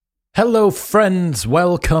Hello friends,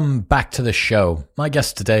 welcome back to the show. My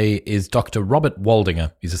guest today is Dr. Robert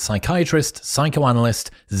Waldinger. He's a psychiatrist, psychoanalyst,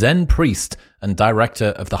 Zen priest, and director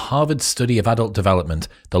of the Harvard Study of Adult Development,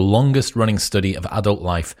 the longest running study of adult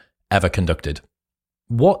life ever conducted.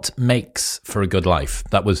 What makes for a good life?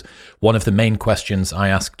 That was one of the main questions I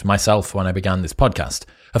asked myself when I began this podcast.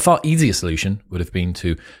 A far easier solution would have been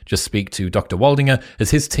to just speak to Dr. Waldinger,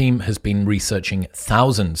 as his team has been researching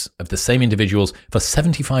thousands of the same individuals for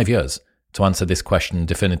 75 years to answer this question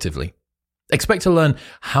definitively. Expect to learn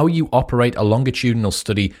how you operate a longitudinal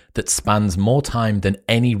study that spans more time than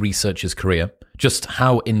any researcher's career, just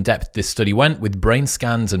how in-depth this study went with brain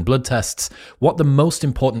scans and blood tests, what the most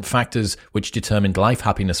important factors which determined life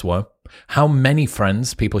happiness were, how many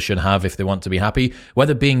friends people should have if they want to be happy,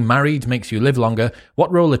 whether being married makes you live longer,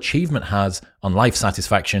 what role achievement has on life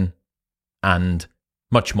satisfaction, and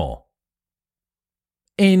much more.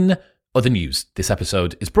 In other news, this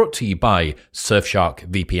episode is brought to you by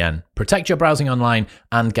Surfshark VPN. Protect your browsing online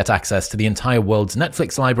and get access to the entire world's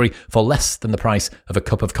Netflix library for less than the price of a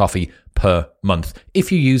cup of coffee per month.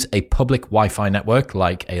 If you use a public Wi-Fi network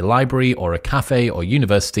like a library or a cafe or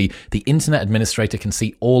university, the internet administrator can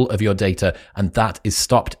see all of your data, and that is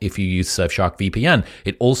stopped if you use Surfshark VPN.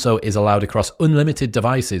 It also is allowed across unlimited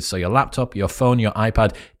devices, so your laptop, your phone, your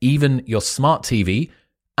iPad, even your smart TV.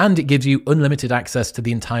 And it gives you unlimited access to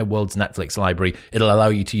the entire world's Netflix library. It'll allow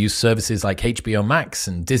you to use services like HBO Max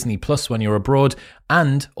and Disney Plus when you're abroad.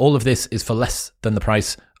 And all of this is for less than the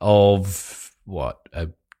price of, a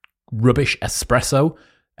rubbish espresso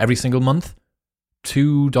every single month.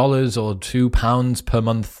 $2 or £2 per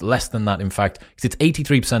month, less than that in fact, because it's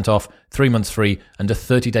 83% off, 3 months free, and a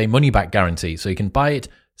 30-day money-back guarantee. So you can buy it,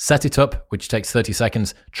 set it up, which takes 30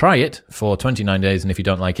 seconds, try it for 29 days, and if you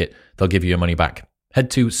don't like it, they'll give you your money back. Head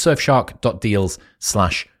to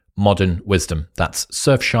surfshark.deals/modernwisdom. That's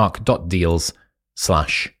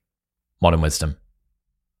surfshark.deals/modernwisdom.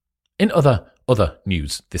 In other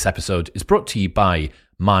news, this episode is brought to you by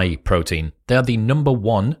MyProtein. They are the number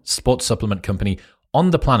one sports supplement company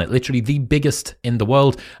on the planet, literally the biggest in the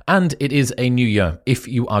world, and it is a new year. If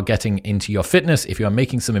you are getting into your fitness, if you are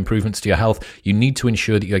making some improvements to your health, you need to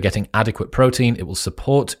ensure that you're getting adequate protein. It will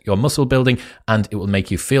support your muscle building and it will make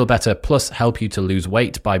you feel better, plus help you to lose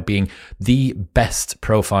weight by being the best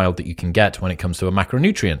profile that you can get when it comes to a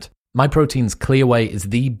macronutrient. MyProtein's Clear Whey is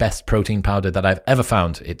the best protein powder that I've ever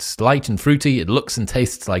found. It's light and fruity, it looks and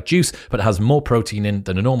tastes like juice, but it has more protein in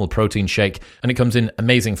than a normal protein shake, and it comes in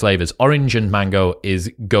amazing flavors. Orange and mango is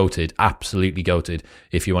goated, absolutely goated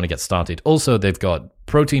if you want to get started. Also, they've got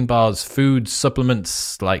protein bars, food,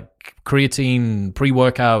 supplements like creatine,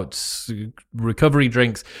 pre-workouts, recovery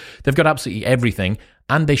drinks. They've got absolutely everything,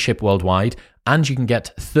 and they ship worldwide, and you can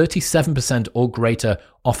get 37% or greater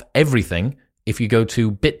off everything if you go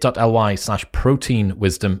to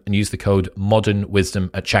bit.ly/proteinwisdom and use the code modernwisdom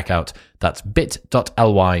at checkout. That's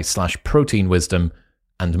bit.ly/proteinwisdom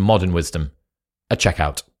and modernwisdom at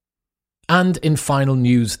checkout. And in final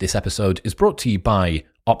news, this episode is brought to you by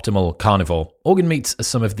Optimal Carnivore. Organ meats are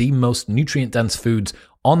some of the most nutrient-dense foods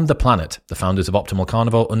on the planet. The founders of Optimal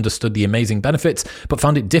Carnivore understood the amazing benefits, but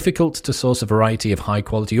found it difficult to source a variety of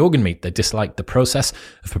high-quality organ meat. They disliked the process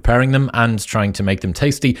of preparing them and trying to make them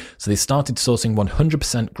tasty, so they started sourcing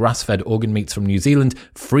 100% grass-fed organ meats from New Zealand,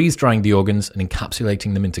 freeze-drying the organs and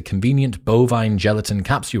encapsulating them into convenient bovine gelatin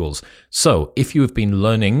capsules. So, if you have been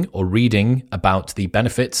learning or reading about the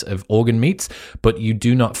benefits of organ meats, but you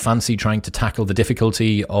do not fancy trying to tackle the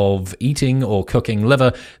difficulty of eating or cooking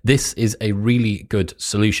liver, this is a really good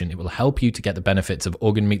solution. It will help you to get the benefits of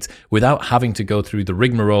organ meats without having to go through the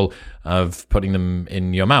rigmarole of putting them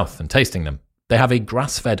in your mouth and tasting them. They have a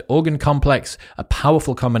grass-fed organ complex, a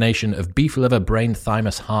powerful combination of beef liver, brain,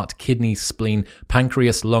 thymus, heart, kidney, spleen,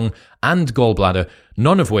 pancreas, lung, and gallbladder,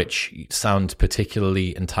 none of which sound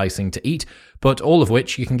particularly enticing to eat, but all of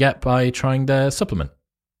which you can get by trying their supplement.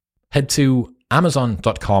 Head to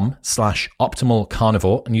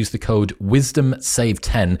amazon.com/optimalcarnivore and use the code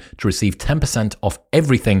WISDOMSAVE10 to receive 10% off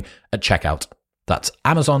everything at checkout. That's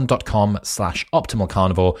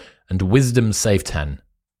amazon.com/optimalcarnivore and WISDOMSAVE10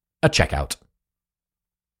 at checkout.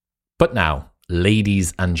 But now,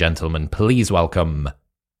 ladies and gentlemen, please welcome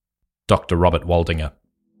Dr. Robert Waldinger.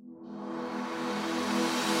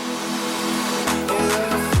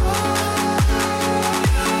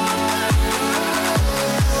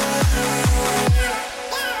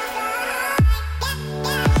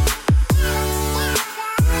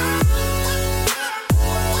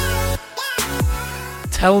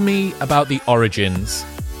 Tell me about the origins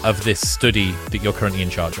of this study that you're currently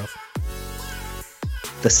in charge of.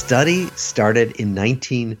 The study started in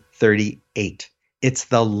 1938. It's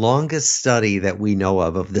the longest study that we know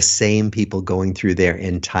of the same people going through their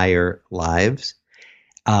entire lives.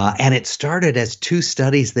 And it started as two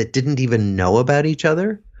studies that didn't even know about each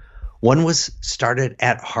other. One was started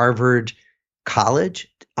at Harvard College,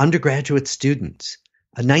 undergraduate students,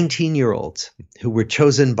 19-year-olds who were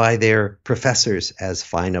chosen by their professors as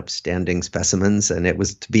fine, upstanding specimens. And it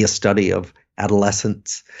was to be a study of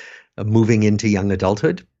adolescents moving into young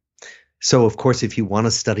adulthood. So, of course, if you want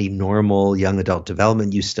to study normal young adult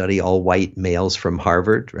development, you study all white males from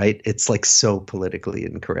Harvard, right? It's like so politically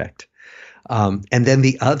incorrect. And then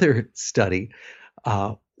the other study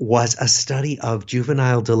was a study of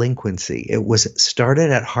juvenile delinquency. It was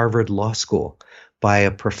started at Harvard Law School by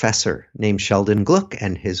a professor named Sheldon Gluck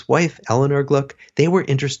and his wife, Eleanor Gluck. They were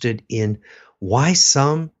interested in why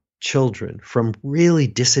some children from really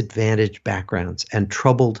disadvantaged backgrounds and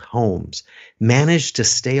troubled homes managed to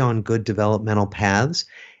stay on good developmental paths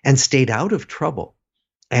and stayed out of trouble.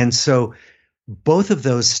 And so both of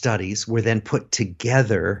those studies were then put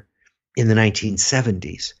together in the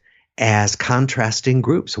 1970s as contrasting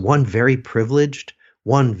groups, one very privileged,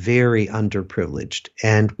 one very underprivileged.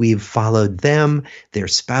 And we've followed them, their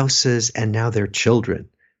spouses, and now their children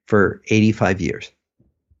for 85 years.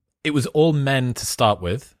 It was all men to start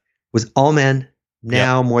with. Was all men,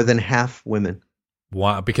 now more than half women.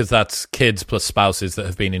 Wow, because that's kids plus spouses that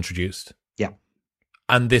have been introduced. Yeah.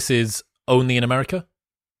 And this is only in America?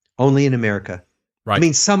 Only in America. Right. I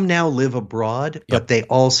mean, some now live abroad, but they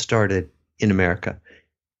all started in America.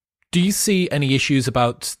 Do you see any issues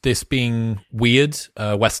about this being weird,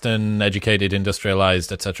 Western, educated,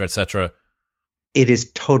 industrialized, et cetera, It is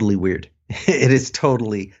totally weird. It is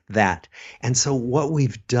totally that. And so what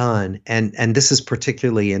we've done, and this is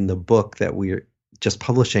particularly in the book that we're just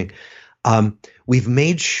publishing, we've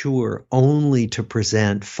made sure only to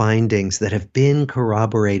present findings that have been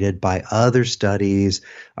corroborated by other studies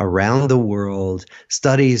around the world,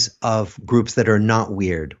 studies of groups that are not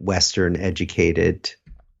weird, Western, educated,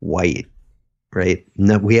 white, right?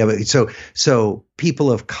 No, we have so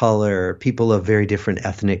people of color, people of very different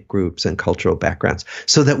ethnic groups and cultural backgrounds,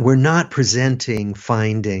 so that we're not presenting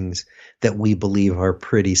findings that we believe are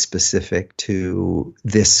pretty specific to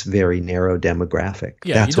this very narrow demographic.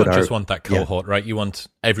 Yeah, that's you don't just want that cohort, right? You want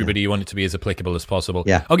everybody, you want it to be as applicable as possible.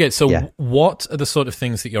 Yeah. Okay, so what are the sort of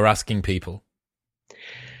things that you're asking people?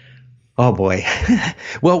 Oh boy.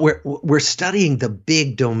 Well, we're studying the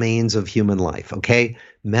big domains of human life, okay?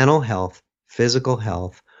 Mental health, physical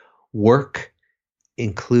health, work,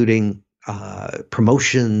 including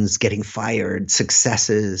promotions, getting fired,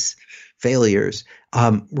 successes, failures,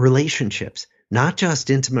 relationships, not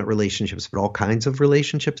just intimate relationships, but all kinds of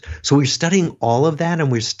relationships. So we're studying all of that,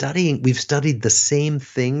 and we've studied the same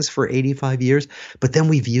things for 85 years, but then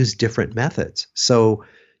we've used different methods. So,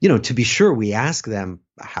 to be sure, we ask them,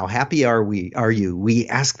 how happy are you? We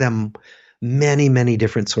ask them many, many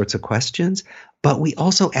different sorts of questions, but we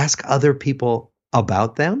also ask other people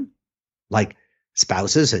about them, like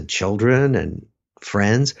spouses and children and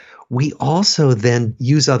friends. We also then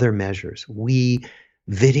use other measures. We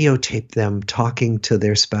videotape them talking to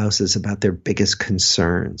their spouses about their biggest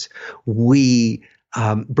concerns. We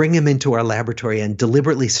bring them into our laboratory and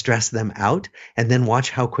deliberately stress them out and then watch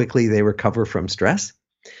how quickly they recover from stress.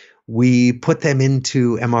 We put them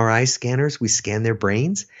into MRI scanners. We scan their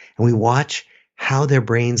brains and we watch how their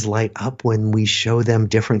brains light up when we show them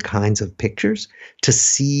different kinds of pictures to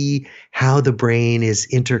see how the brain is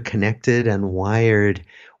interconnected and wired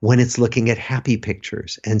when it's looking at happy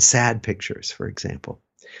pictures and sad pictures, for example.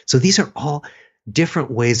 So these are all different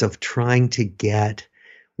ways of trying to get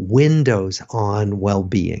windows on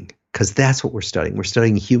well-being, because that's what we're studying. We're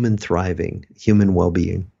studying human thriving, human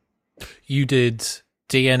well-being. You did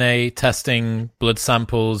DNA testing, blood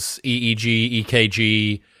samples, EEG,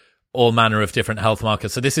 EKG, all manner of different health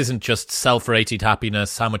markers. So this isn't just self-rated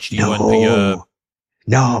happiness. How much do you earn per year?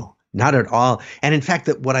 No, not at all. And in fact,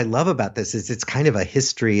 what I love about this is it's kind of a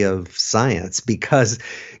history of science because,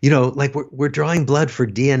 like we're drawing blood for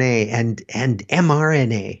DNA and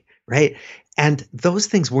mRNA, right? And those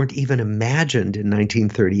things weren't even imagined in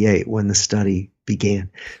 1938 when the study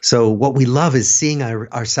began. So what we love is seeing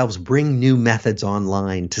ourselves bring new methods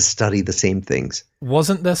online to study the same things.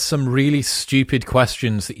 Wasn't there some really stupid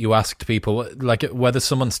questions that you asked people, like whether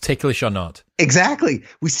someone's ticklish or not? Exactly.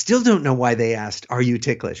 We still don't know why they asked, "Are you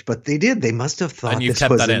ticklish?" But they did. They must have thought. And you've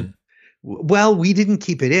kept that in. Well, we didn't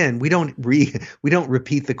keep it in. We don't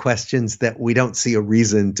repeat the questions that we don't see a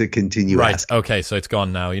reason to continue asking. Okay, so it's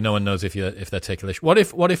gone now. No one knows if they're ticklish. What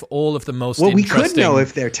if all of the most we could know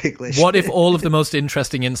if they're ticklish. What if all of the most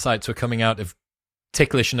interesting insights were coming out of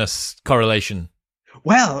ticklishness correlation?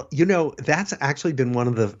 Well, that's actually been one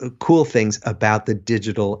of the cool things about the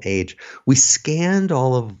digital age. We scanned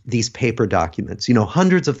all of these paper documents,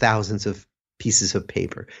 hundreds of thousands of pieces of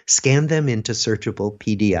paper, scanned them into searchable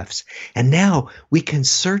PDFs. And now we can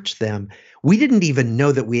search them. We didn't even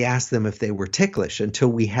know that we asked them if they were ticklish until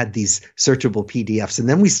we had these searchable PDFs. And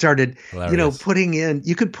then we started, Hilarious.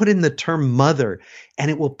 you could put in the term mother and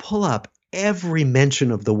it will pull up every mention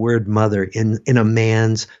of the word mother in a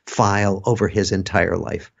man's file over his entire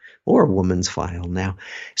life, or a woman's file now.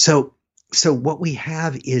 So what we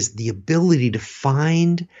have is the ability to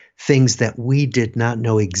find things that we did not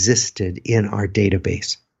know existed in our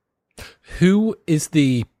database. Who is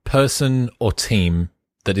the person or team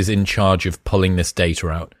that is in charge of pulling this data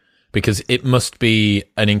out? Because it must be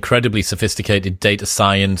an incredibly sophisticated data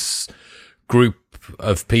science group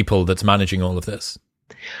of people that's managing all of this.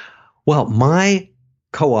 Well, my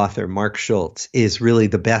co-author, Mark Schultz, is really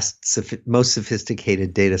the best, most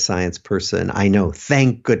sophisticated data science person I know.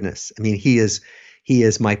 Thank goodness. I mean, he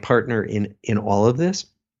is my partner in all of this.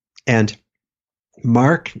 And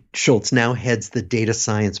Mark Schultz now heads the data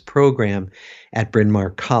science program at Bryn Mawr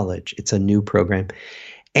College. It's a new program.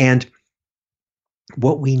 And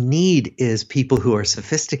what we need is people who are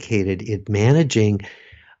sophisticated in managing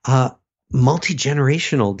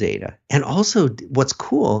multi-generational data. And also what's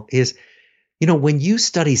cool is, when you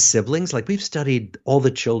study siblings, like we've studied all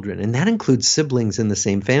the children, and that includes siblings in the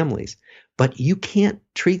same families, but you can't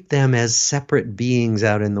treat them as separate beings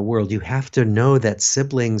out in the world. You have to know that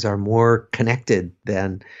siblings are more connected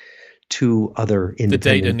than two other independent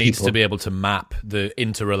people. The data needs people. to be able to map the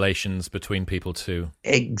interrelations between people too.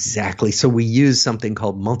 Exactly. So we use something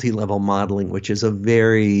called multi-level modeling, which is a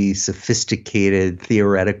very sophisticated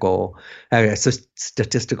theoretical,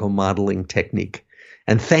 statistical modeling technique.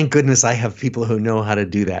 And thank goodness I have people who know how to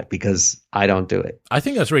do that, because I don't do it. I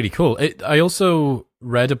think that's really cool. I also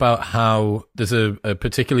read about how there's a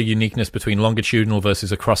particular uniqueness between longitudinal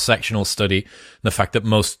versus a cross-sectional study. And the fact that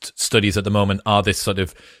most studies at the moment are this sort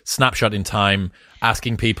of snapshot in time,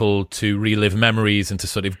 asking people to relive memories and to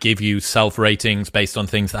sort of give you self-ratings based on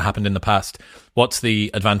things that happened in the past. What's the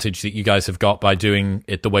advantage that you guys have got by doing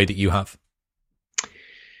it the way that you have?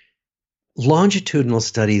 Longitudinal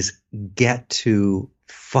studies get to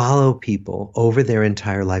follow people over their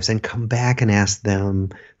entire lives and come back and ask them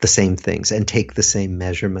the same things and take the same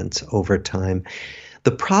measurements over time.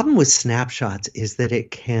 The problem with snapshots is that it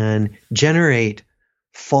can generate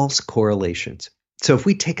false correlations. So if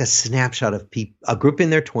we take a snapshot of a group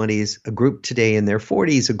in their 20s, a group today in their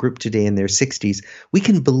 40s, a group today in their 60s, we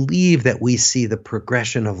can believe that we see the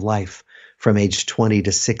progression of life from age 20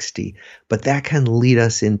 to 60, but that can lead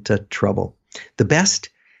us into trouble. The best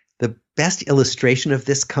illustration of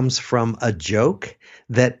this comes from a joke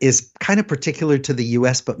that is kind of particular to the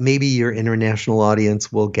US, but maybe your international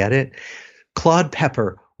audience will get it. Claude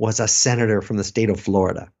Pepper was a senator from the state of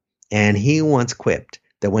Florida, and he once quipped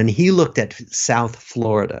that when he looked at South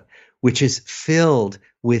Florida, which is filled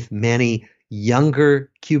with many younger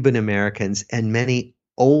Cuban Americans and many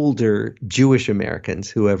older Jewish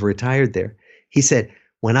Americans who have retired there, he said,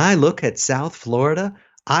 "When I look at South Florida,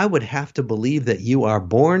 I would have to believe that you are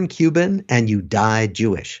born Cuban and you die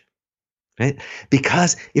Jewish." Right?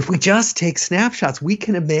 Because if we just take snapshots, we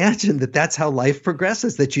can imagine that that's how life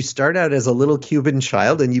progresses, that you start out as a little Cuban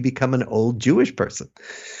child and you become an old Jewish person.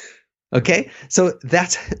 Okay? So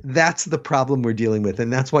that's the problem we're dealing with.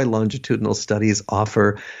 And that's why longitudinal studies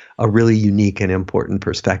offer a really unique and important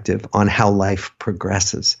perspective on how life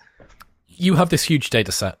progresses. You have this huge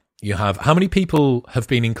data set. You have, how many people have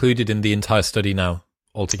been included in the entire study now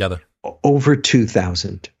altogether? Over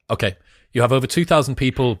 2,000. Okay. You have over 2,000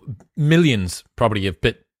 people, millions probably of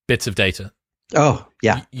bits of data. Oh,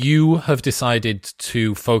 yeah. You have decided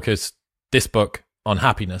to focus this book on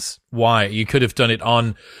happiness. Why? You could have done it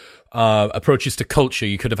on approaches to culture.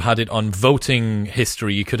 You could have had it on voting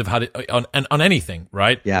history. You could have had it on anything,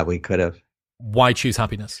 right? Yeah, we could have. Why choose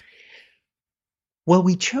happiness? Well,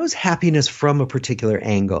 we chose happiness from a particular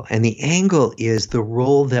angle, and the angle is the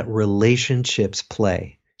role that relationships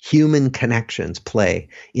play, human connections play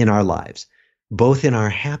in our lives, both in our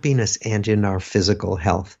happiness and in our physical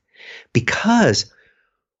health. Because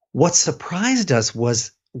what surprised us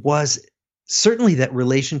was certainly that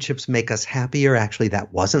relationships make us happier. Actually,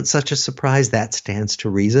 that wasn't such a surprise. That stands to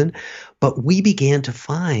reason. But we began to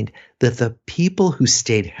find that the people who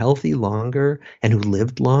stayed healthy longer and who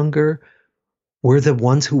lived longer were the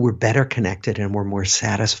ones who were better connected and were more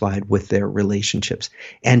satisfied with their relationships.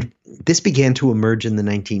 And this began to emerge in the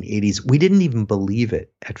 1980s. We didn't even believe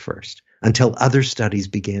it at first until other studies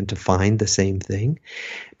began to find the same thing.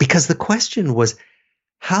 Because the question was,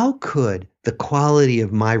 how could the quality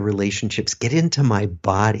of my relationships get into my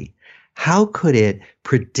body? How could it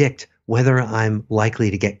predict whether I'm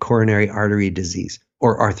likely to get coronary artery disease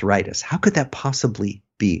or arthritis? How could that possibly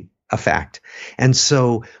be a fact? And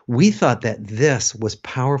so we thought that this was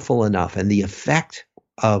powerful enough, and the effect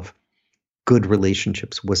of good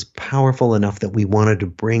relationships was powerful enough that we wanted to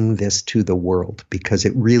bring this to the world because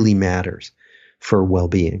it really matters for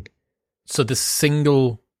well-being. So the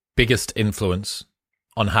single biggest influence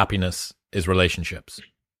on happiness is relationships?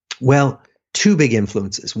 Well, two big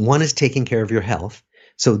influences. One is taking care of your health.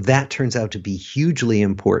 So that turns out to be hugely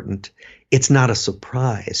important. It's not a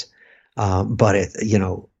surprise, but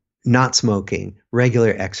not smoking,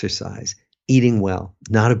 regular exercise, eating well,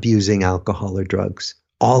 not abusing alcohol or drugs.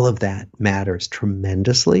 All of that matters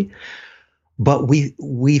tremendously. But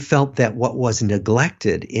we felt that what was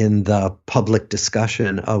neglected in the public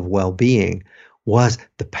discussion of well-being was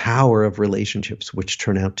the power of relationships, which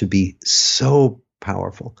turn out to be so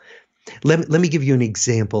powerful. Let me give you an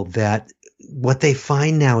example that what they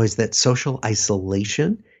find now is that social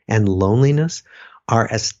isolation and loneliness are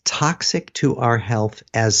as toxic to our health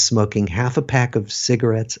as smoking half a pack of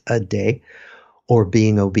cigarettes a day or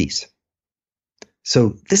being obese.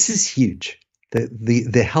 So this is huge.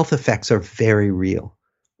 The health effects are very real.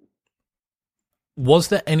 Was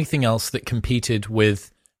there anything else that competed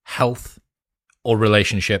with health or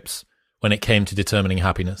relationships when it came to determining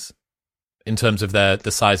happiness in terms of the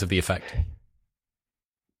size of the effect?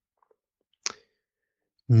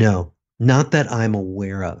 No, not that I'm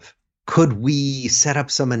aware of. Could we set up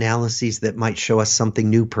some analyses that might show us something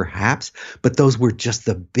new? Perhaps, but those were just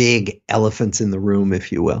the big elephants in the room,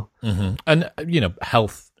 if you will. Mm-hmm. And,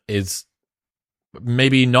 health is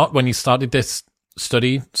maybe not when you started this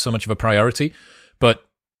study so much of a priority, but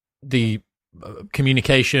the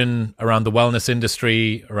communication around the wellness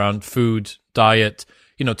industry, around food, diet,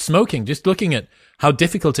 smoking, just looking at how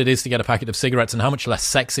difficult it is to get a packet of cigarettes and how much less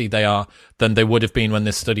sexy they are than they would have been when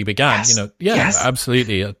this study began. Yes. Yes.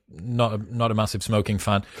 Absolutely. Not a massive smoking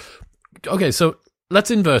fan. Okay, so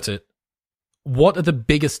let's invert it. What are the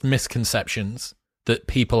biggest misconceptions that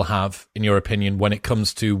people have, in your opinion, when it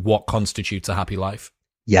comes to what constitutes a happy life?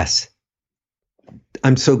 Yes.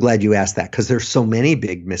 I'm so glad you asked that because there's so many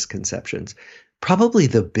big misconceptions. Probably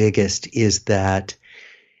the biggest is that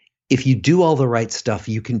if you do all the right stuff,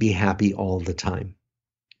 you can be happy all the time.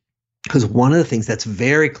 Because one of the things that's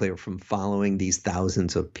very clear from following these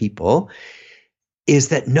thousands of people is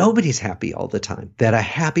that nobody's happy all the time, that a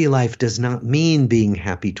happy life does not mean being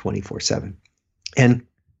happy 24/7. And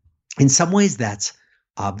in some ways that's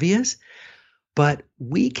obvious, but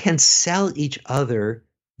we can sell each other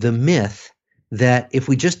the myth that if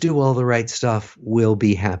we just do all the right stuff, we'll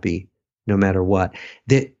be happy no matter what.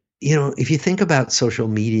 That, if you think about social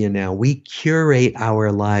media now, we curate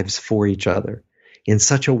our lives for each other in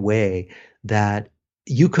such a way that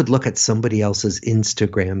you could look at somebody else's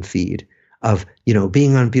Instagram feed of,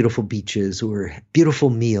 being on beautiful beaches or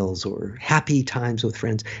beautiful meals or happy times with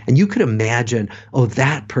friends. And you could imagine, oh,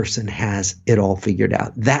 that person has it all figured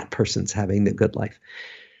out. That person's having the good life.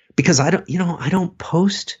 Because I don't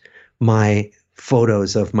post my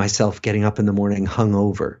photos of myself getting up in the morning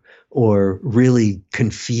hungover or really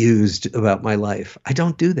confused about my life. I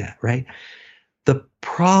don't do that, right? The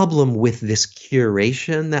problem with this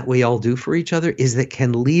curation that we all do for each other is that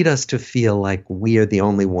can lead us to feel like we are the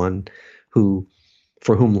only one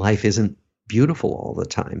for whom life isn't beautiful all the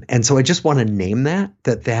time. And so I just want to name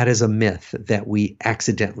that is a myth that we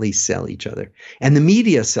accidentally sell each other. And the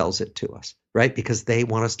media sells it to us, right? Because they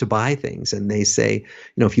want us to buy things. And they say,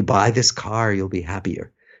 if you buy this car, you'll be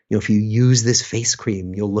happier. If you use this face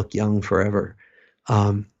cream, you'll look young forever.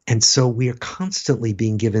 And so we are constantly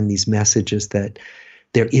being given these messages that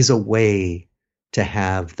there is a way to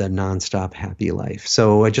have the nonstop happy life.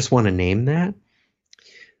 So I just want to name that.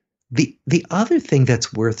 The other thing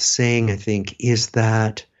that's worth saying, I think, is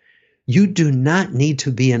that you do not need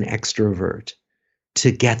to be an extrovert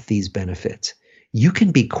to get these benefits. You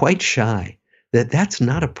can be quite shy. That's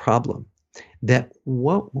not a problem. That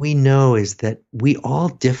what we know is that we all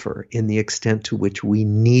differ in the extent to which we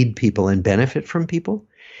need people and benefit from people.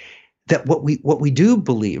 That what we do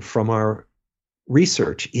believe from our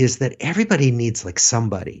research is that everybody needs like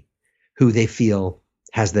somebody who they feel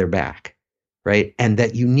has their back, right? And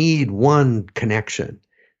that you need one connection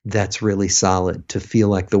that's really solid to feel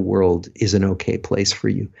like the world is an okay place for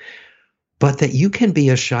you. But that you can be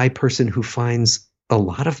a shy person who finds a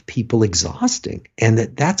lot of people exhausting, and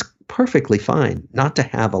that's perfectly fine not to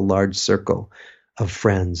have a large circle of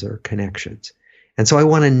friends or connections. And so I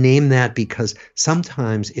want to name that because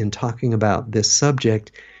sometimes in talking about this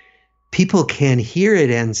subject, people can hear it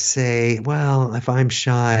and say, well, if I'm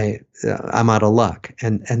shy, I'm out of luck.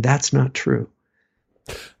 And that's not true.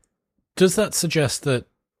 Does that suggest that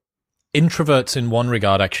introverts in one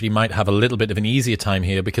regard actually might have a little bit of an easier time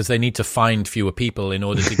here because they need to find fewer people in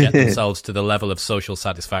order to get themselves to the level of social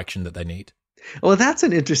satisfaction that they need? Well, that's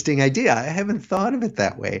an interesting idea. I haven't thought of it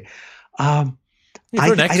that way. If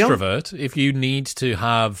you're an extrovert, if you need to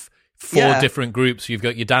have four different groups, you've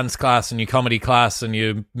got your dance class and your comedy class and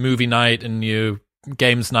your movie night and your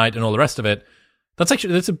games night and all the rest of it,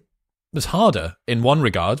 it's harder in one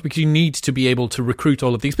regard because you need to be able to recruit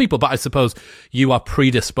all of these people. But I suppose you are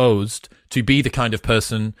predisposed to be the kind of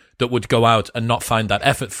person that would go out and not find that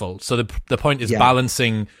effortful. So the point is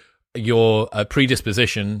balancing your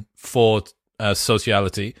predisposition for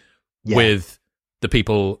sociality with the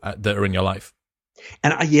people that are in your life.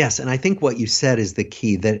 And and I think what you said is the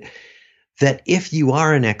key, that if you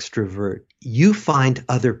are an extrovert, you find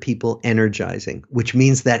other people energizing, which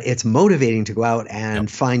means that it's motivating to go out and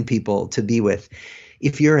find people to be with.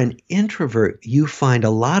 If you're an introvert, you find a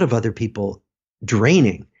lot of other people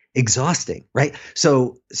draining, exhausting, right?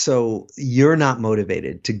 So you're not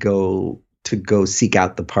motivated to go seek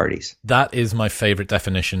out the parties. That is my favorite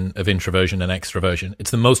definition of introversion and extroversion. It's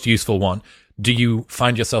the most useful one. Do you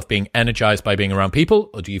find yourself being energized by being around people,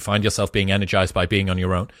 or do you find yourself being energized by being on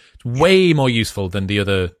your own? It's way more useful than the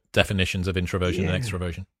other definitions of introversion and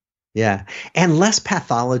extroversion. Yeah. And less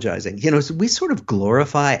pathologizing. So we sort of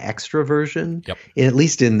glorify extroversion, at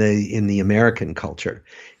least in the American culture.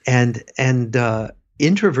 And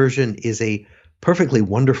introversion is a perfectly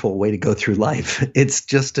wonderful way to go through life. It's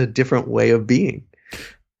just a different way of being.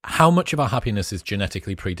 How much of our happiness is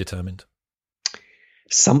genetically predetermined?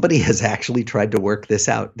 Somebody has actually tried to work this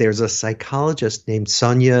out. There's a psychologist named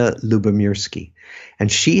Sonia Lyubomirsky,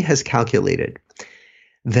 and she has calculated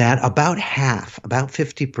that about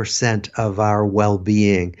 50% of our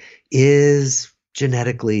well-being is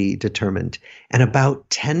genetically determined. And about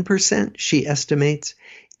 10%, she estimates,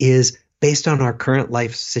 is based on our current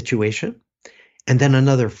life situation. And then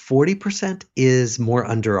another 40% is more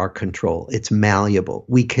under our control. It's malleable.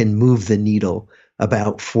 We can move the needle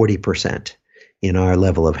about 40% in our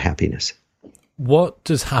level of happiness. What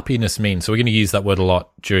does happiness mean? So we're going to use that word a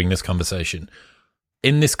lot during this conversation.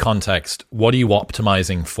 In this context, what are you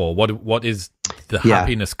optimizing for? What is the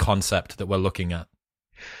happiness concept that we're looking at?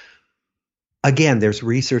 Again, there's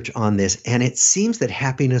research on this, and it seems that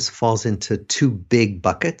happiness falls into two big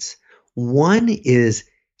buckets. One is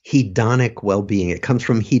hedonic well-being. It comes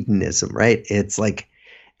from hedonism, right? It's like,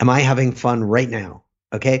 am I having fun right now?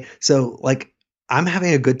 Okay. So like, I'm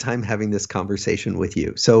having a good time having this conversation with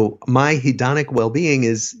you. So my hedonic well-being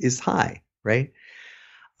is high, right?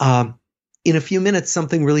 In a few minutes,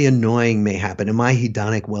 something really annoying may happen and my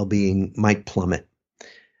hedonic well-being might plummet.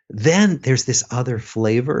 Then there's this other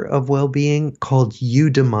flavor of well-being called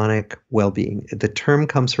eudaimonic well-being. The term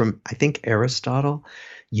comes from, I think, Aristotle,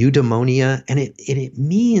 eudaimonia, and it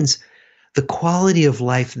means the quality of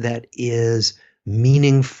life that is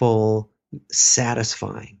meaningful,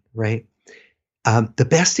 satisfying, right? The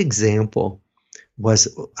best example was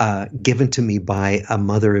given to me by a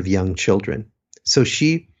mother of young children. So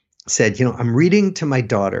she said, I'm reading to my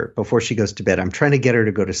daughter before she goes to bed. I'm trying to get her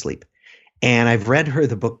to go to sleep. And I've read her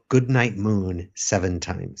the book Goodnight Moon 7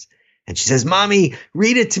 times. And she says, Mommy,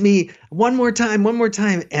 read it to me one more time.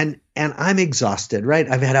 And I'm exhausted, right?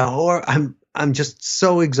 I've had I'm just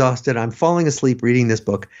so exhausted. I'm falling asleep reading this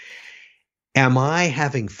book. Am I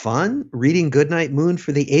having fun reading Goodnight Moon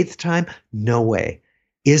for the 8th time? No way.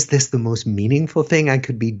 Is this the most meaningful thing I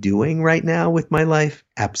could be doing right now with my life?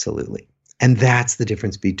 Absolutely. And that's the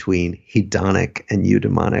difference between hedonic and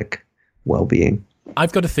eudaimonic well-being.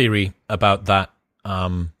 I've got a theory about that,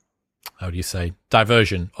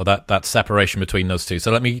 diversion, or that separation between those two.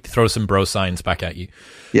 So let me throw some bro science back at you.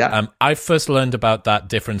 Yeah. I first learned about that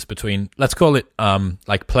difference between, let's call it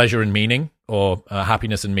like pleasure and meaning, or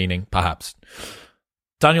happiness and meaning, perhaps.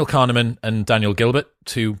 Daniel Kahneman and Daniel Gilbert,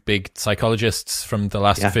 two big psychologists from the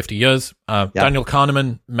last 50 years. Daniel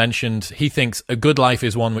Kahneman mentioned he thinks a good life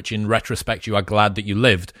is one which in retrospect you are glad that you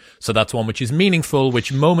lived. So that's one which is meaningful,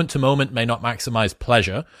 which moment to moment may not maximize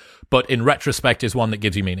pleasure, but in retrospect is one that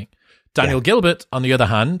gives you meaning. Daniel Gilbert, on the other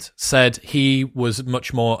hand, said he was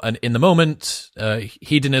much more an in the moment,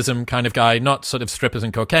 hedonism kind of guy, not sort of strippers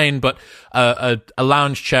and cocaine, but a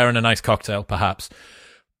lounge chair and a nice cocktail, perhaps.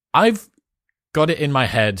 I've got it in my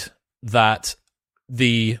head that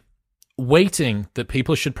the weighting that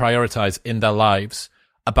people should prioritize in their lives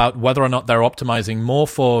about whether or not they're optimizing more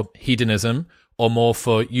for hedonism or more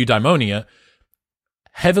for eudaimonia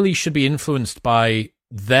heavily should be influenced by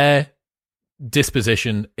their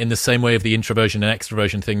disposition in the same way of the introversion and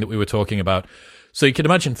extroversion thing that we were talking about. So you can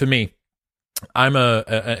imagine for me, I'm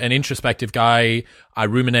an introspective guy. I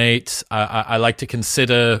ruminate. I like to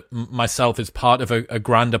consider myself as part of a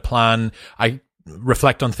grander plan. I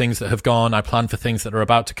reflect on things that have gone. I plan for things that are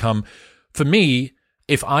about to come. For me,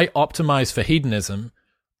 if I optimize for hedonism,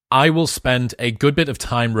 I will spend a good bit of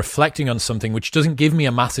time reflecting on something which doesn't give me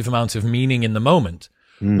a massive amount of meaning in the moment.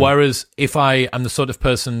 Whereas if I am the sort of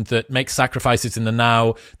person that makes sacrifices in the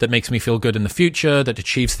now, that makes me feel good in the future, that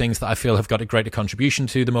achieves things that I feel have got a greater contribution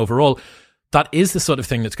to them overall, that is the sort of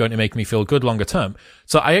thing that's going to make me feel good longer term.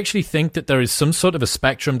 So I actually think that there is some sort of a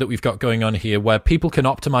spectrum that we've got going on here where people can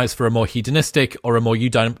optimize for a more hedonistic or a more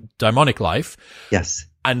eudaimonic life. Yes.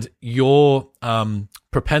 And your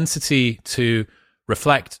propensity to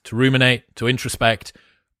reflect, to ruminate, to introspect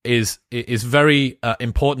is very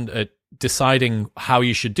important at deciding how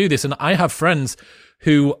you should do this. And I have friends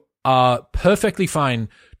who are perfectly fine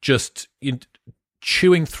just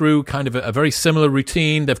chewing through kind of a very similar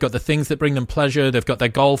routine. They've got the things that bring them pleasure. They've got their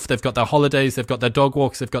golf. They've got their holidays. They've got their dog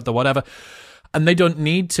walks. They've got the whatever. And they don't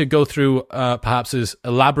need to go through perhaps as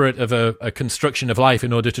elaborate of a construction of life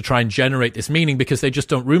in order to try and generate this meaning, because they just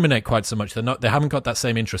don't ruminate quite so much. They haven't got that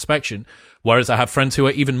same introspection. Whereas I have friends who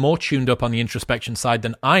are even more tuned up on the introspection side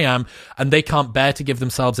than I am, and they can't bear to give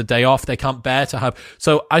themselves a day off. They can't bear to have.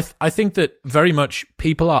 So I think that very much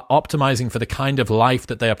people are optimizing for the kind of life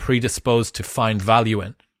that they are predisposed to find value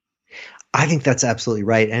in. I think that's absolutely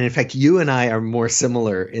right. And in fact, you and I are more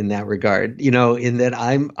similar in that regard, in that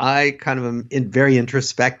I kind of am very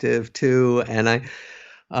introspective too. And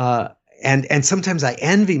and sometimes I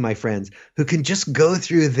envy my friends who can just go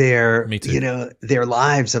through their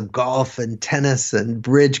lives of golf and tennis and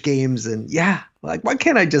bridge games. And like, why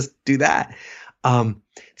can't I just do that?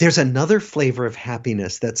 There's another flavor of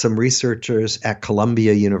happiness that some researchers at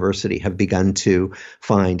Columbia University have begun to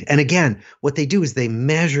find. And again, what they do is they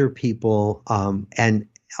measure people and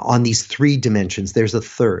on these three dimensions. There's a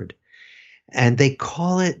third, and they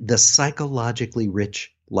call it the psychologically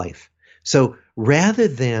rich life. So rather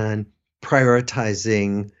than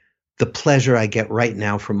prioritizing the pleasure I get right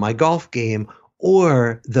now from my golf game,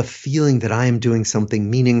 or the feeling that I am doing something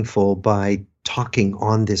meaningful by talking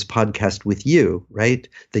on this podcast with you, right?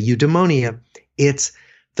 The eudaimonia, it's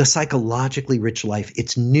the psychologically rich life.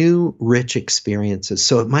 It's new, rich experiences.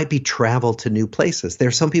 So it might be travel to new places. There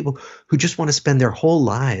are some people who just want to spend their whole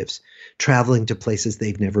lives traveling to places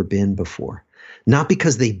they've never been before. Not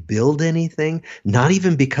because they build anything, not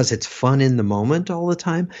even because it's fun in the moment all the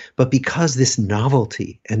time, but because this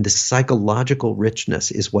novelty and this psychological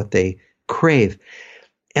richness is what they crave.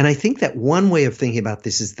 And I think that one way of thinking about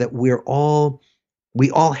this is that we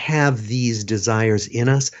all have these desires in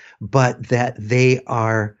us, but that they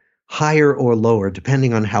are higher or lower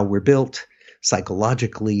depending on how we're built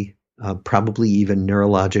psychologically, probably even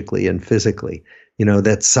neurologically and physically.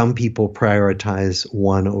 That some people prioritize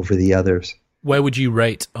one over the others. Where would you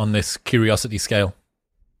rate on this curiosity scale?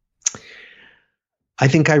 I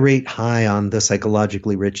think I rate high on the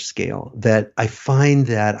psychologically rich scale. That I find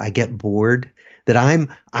that I get bored. That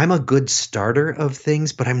I'm a good starter of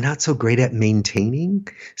things, but I'm not so great at maintaining.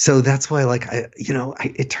 So that's why,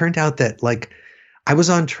 it turned out that I was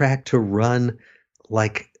on track to run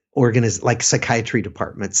psychiatry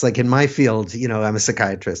departments. Like in my field, I'm a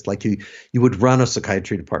psychiatrist. Like you would run a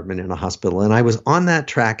psychiatry department in a hospital, and I was on that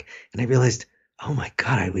track, and I realized, oh my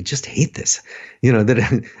God, I would just hate this.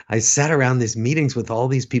 That I sat around these meetings with all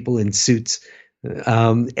these people in suits.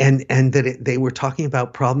 And that they were talking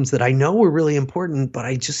about problems that I know were really important, but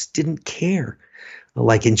I just didn't care,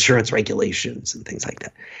 like insurance regulations and things like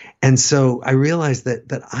that. And so I realized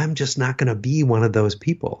that I'm just not going to be one of those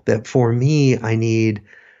people. That for me, I need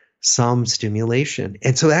some stimulation.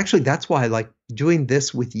 And so actually, that's why doing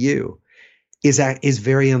this with you is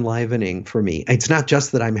very enlivening for me. It's not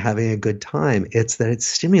just that I'm having a good time; it's that it's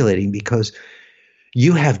stimulating because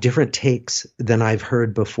you have different takes than I've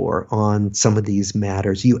heard before on some of these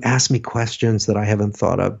matters. You ask me questions that I haven't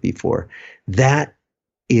thought of before. That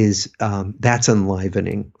is, that's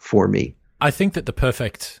enlivening for me. I think that the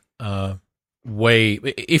perfect way,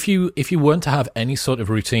 if you weren't to have any sort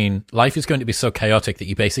of routine, life is going to be so chaotic that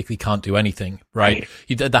you basically can't do anything, right?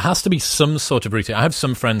 There has to be some sort of routine. I have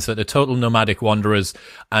some friends that are total nomadic wanderers,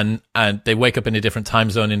 and they wake up in a different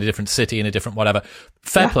time zone, in a different city, in a different whatever.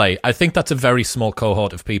 Fair play. I think that's a very small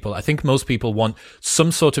cohort of people. I think most people want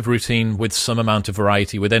some sort of routine with some amount of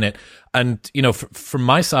variety within it. And, from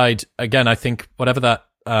my side, again, I think whatever that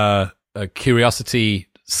curiosity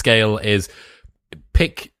scale is,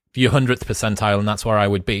 pick your 100th percentile, and that's where I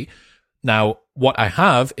would be. Now, What I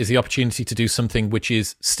have is the opportunity to do something which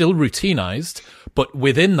is still routinized, but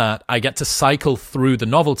within that, I get to cycle through the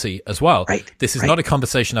novelty as well. Right. This is not a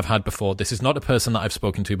conversation I've had before. This is not a person that I've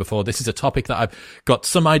spoken to before. This is a topic that I've got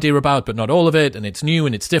some idea about, but not all of it. And it's new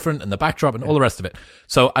and it's different and the backdrop and all the rest of it.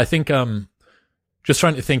 So I think, just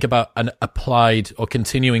trying to think about an applied or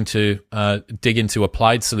continuing to dig into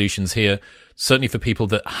applied solutions here, certainly for people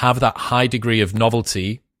that have that high degree of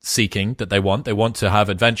novelty seeking that they want. They want to have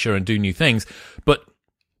adventure and do new things, but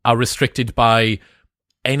are restricted by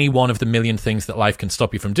any one of the million things that life can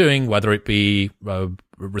stop you from doing, whether it be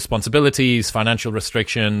responsibilities, financial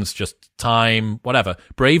restrictions, just time, whatever,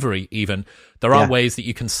 bravery even. There are ways that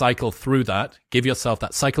you can cycle through that, give yourself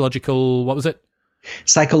that psychological, what was it?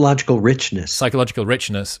 Psychological richness. Psychological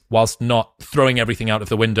richness, whilst not throwing everything out of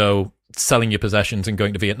the window, selling your possessions and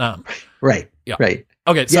going to Vietnam. Right. Yeah. Right.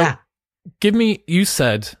 Okay. So you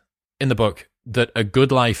said in the book that a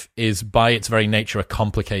good life is by its very nature a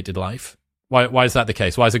complicated life. Why is that the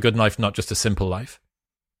case? Why is a good life not just a simple life?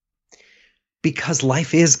 Because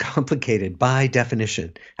life is complicated by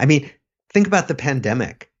definition. I mean, think about the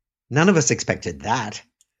pandemic. None of us expected that,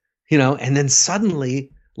 and then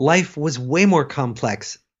suddenly life was way more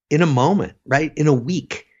complex in a moment, right? In a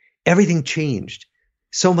week, everything changed.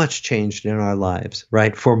 So much changed in our lives,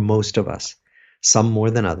 right? For most of us, some more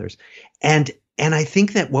than others. And I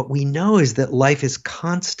think that what we know is that life is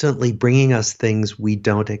constantly bringing us things we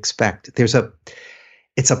don't expect.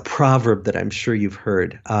 It's a proverb that I'm sure you've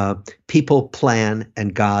heard. People plan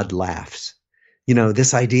and God laughs.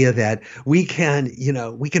 This idea that we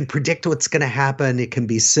can predict what's going to happen. It can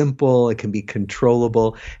be simple. It can be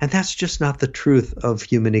controllable. And that's just not the truth of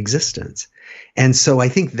human existence. And so I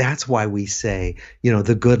think that's why we say,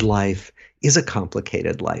 the good life is a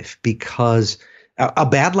complicated life, because a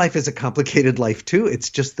bad life is a complicated life too.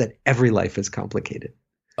 It's just that every life is complicated.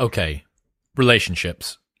 Okay.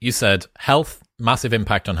 Relationships. You said health, massive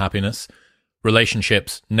impact on happiness.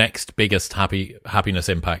 Relationships, next biggest happiness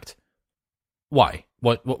impact. Why?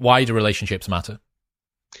 Why do relationships matter?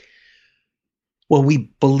 Well,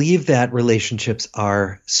 we believe that relationships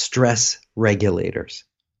are stress regulators.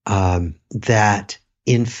 That,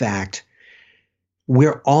 in fact,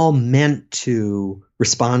 we're all meant to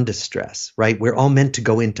respond to stress, right? We're all meant to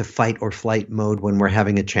go into fight or flight mode when we're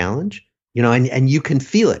having a challenge, and you can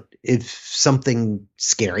feel it. If something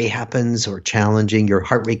scary happens or challenging, your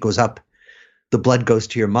heart rate goes up, the blood goes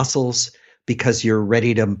to your muscles because you're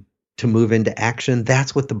ready to move into action.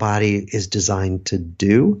 That's what the body is designed to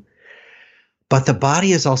do. But the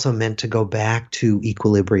body is also meant to go back to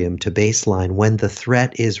equilibrium, to baseline, when the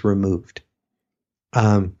threat is removed.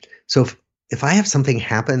 So if I have something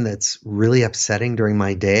happen that's really upsetting during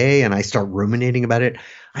my day and I start ruminating about it,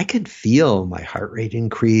 I can feel my heart rate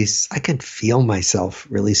increase. I can feel myself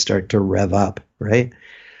really start to rev up, right?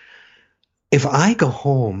 If I go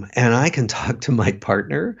home and I can talk to my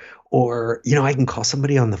partner, or, I can call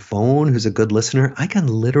somebody on the phone who's a good listener, I can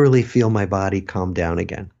literally feel my body calm down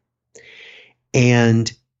again.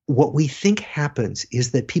 And what we think happens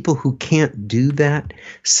is that people who can't do that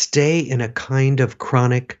stay in a kind of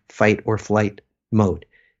chronic fight or flight mode,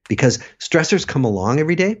 because stressors come along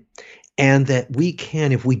every day, and that we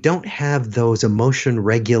can, if we don't have those emotion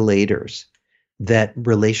regulators that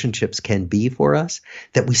relationships can be for us,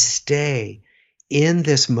 that we stay in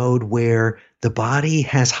this mode where the body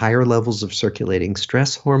has higher levels of circulating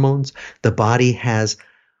stress hormones, the body has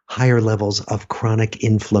higher levels of chronic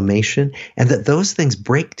inflammation, and that those things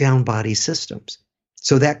break down body systems.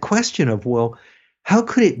 So that question of, well, how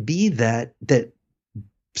could it be that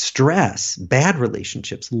stress, bad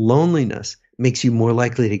relationships, loneliness makes you more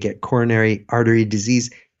likely to get coronary artery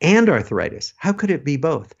disease and arthritis? How could it be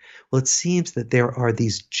both? Well, it seems that there are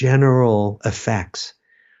these general effects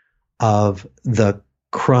of the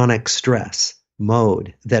chronic stress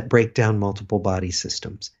mode that break down multiple body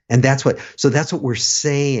systems. And that's what we're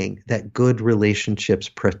saying that good relationships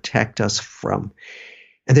protect us from.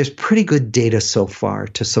 And there's pretty good data so far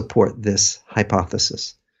to support this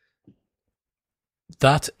hypothesis.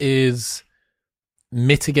 That is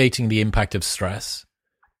mitigating the impact of stress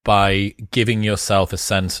by giving yourself a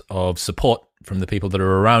sense of support from the people that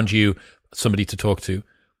are around you, somebody to talk to.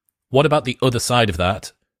 What about the other side of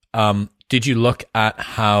that? Did you look at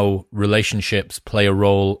how relationships play a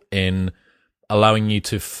role in allowing you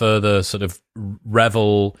to further sort of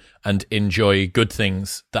revel and enjoy good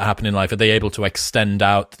things that happen in life? Are they able to extend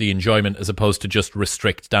out the enjoyment as opposed to just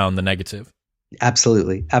restrict down the negative?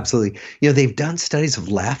 Absolutely. Absolutely. They've done studies of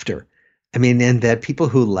laughter. And that people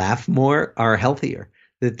who laugh more are healthier,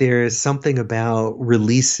 that there is something about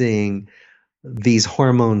releasing these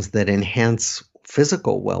hormones that enhance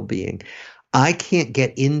physical well-being. I can't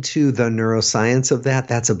get into the neuroscience of that.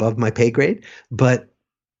 That's above my pay grade. But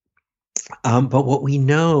what we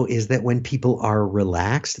know is that when people are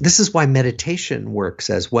relaxed, this is why meditation works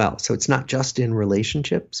as well. So it's not just in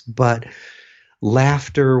relationships, but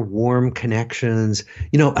laughter, warm connections,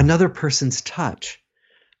 another person's touch,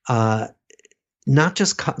 not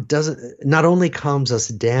just doesn't not only calms us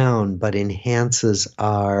down, but enhances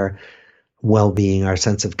our well-being, our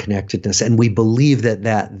sense of connectedness, and we believe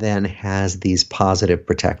that then has these positive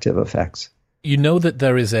protective effects. You know that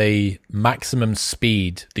there is a maximum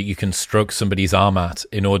speed that you can stroke somebody's arm at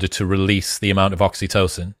in order to release the amount of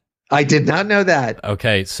oxytocin? I did not know that.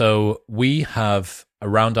 Okay, so we have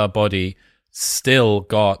around our body still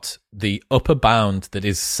got the upper bound that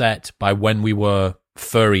is set by when we were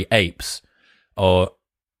furry apes, or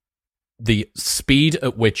the speed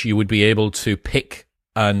at which you would be able to pick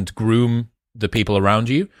and groom the people around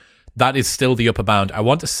you. That is still the upper bound. I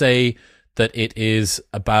want to say that it is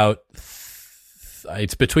about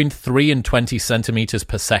it's between 3 and 20 centimeters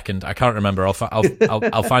per second. I can't remember. I'll find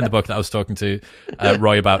the book that I was talking to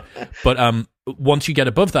Roy about. But once you get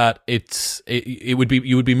above that, you would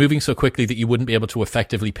be moving so quickly that you wouldn't be able to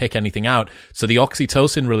effectively pick anything out. So the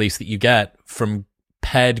oxytocin release that you get from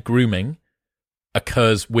paired grooming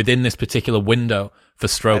occurs within this particular window for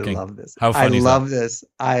stroking. I love this. How funny is that?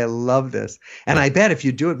 I love this. And I bet if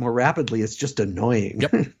you do it more rapidly, it's just annoying.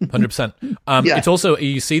 Yep, 100%. Yeah. It's also,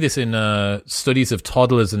 you see this in studies of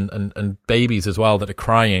toddlers and babies as well that are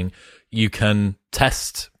crying. You can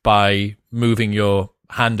test by moving your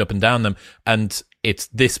hand up and down them, and it's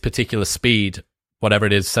this particular speed, whatever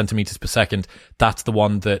it is, centimeters per second, that's the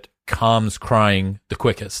one that calms crying the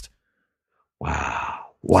quickest. Wow.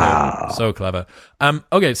 So clever.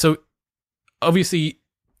 Okay, so obviously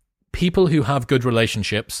people who have good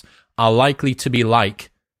relationships are likely to be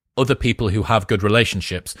like other people who have good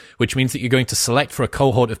relationships, which means that you're going to select for a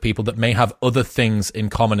cohort of people that may have other things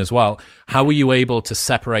in common as well. How were you able to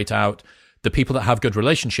separate out the people that have good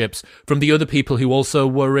relationships from the other people who also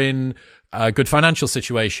were in a good financial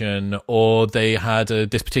situation, or they had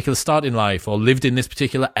this particular start in life, or lived in this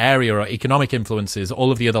particular area, or economic influences,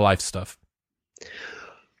 all of the other life stuff?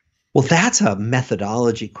 Well, that's a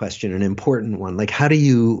methodology question, an important one. Like, how do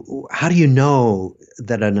you know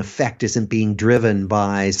that an effect isn't being driven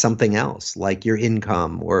by something else, like your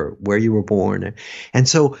income or where you were born? And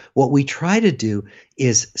so what we try to do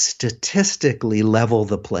is statistically level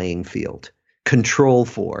the playing field, control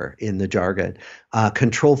for, in the jargon,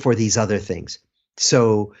 control for these other things.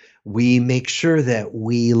 So we make sure that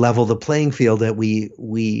we level the playing field, that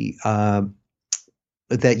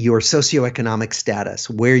that your socioeconomic status,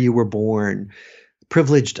 where you were born,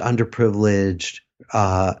 privileged, underprivileged,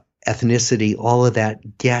 ethnicity, all of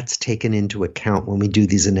that gets taken into account when we do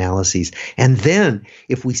these analyses. And then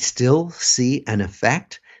if we still see an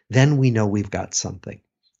effect, then we know we've got something.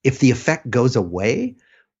 If the effect goes away,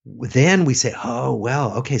 then we say, oh,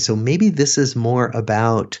 well, okay, so maybe this is more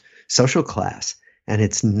about social class and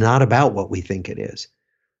it's not about what we think it is.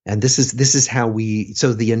 And this is how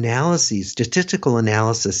so the analyses, statistical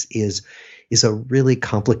analysis is a really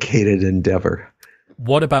complicated endeavor.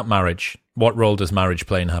 What about marriage? What role does marriage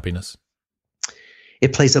play in happiness?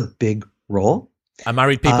 It plays a big role. Are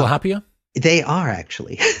married people happier? They are,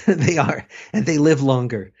 actually. They are. And they live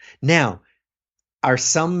longer. Now, are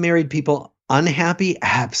some married people unhappy?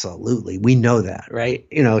 Absolutely. We know that, right?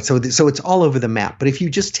 So it's all over the map. But if you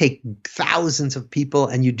just take thousands of people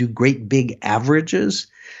and you do great big averages,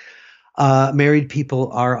 married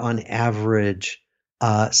people are on average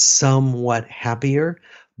somewhat happier,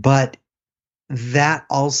 but that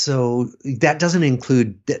doesn't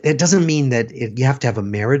mean that you have to have a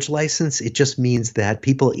marriage license. It just means that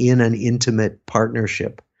people in an intimate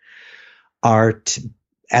partnership are,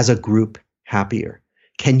 as a group, happier.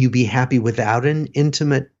 Can you be happy without an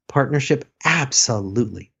intimate partnership?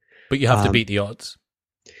 Absolutely. But you have to beat the odds.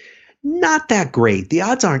 Not that great. The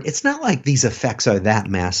odds aren't. It's not like these effects are that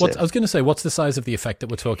massive. I was going to say, what's the size of the effect that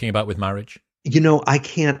we're talking about with marriage? I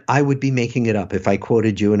can't. I would be making it up if I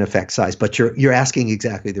quoted you an effect size. But you're asking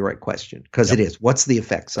exactly the right question, because It is. What's the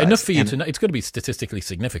effect size? Enough for you to know. It's going to be statistically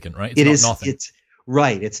significant, right? It's not nothing. It's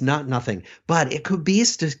right. It's not nothing, but it could be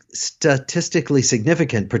statistically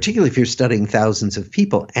significant, particularly if you're studying thousands of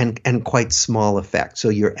people, and quite small effect. So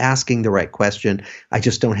you're asking the right question. I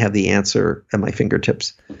just don't have the answer at my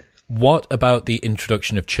fingertips. What about the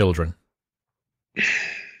introduction of children?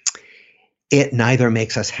 It neither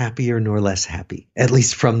makes us happier nor less happy, at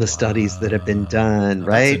least from the studies that have been done,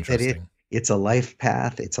 right? It's a life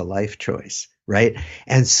path. It's a life choice, right?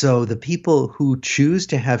 And so the people who choose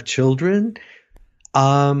to have children,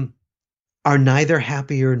 are neither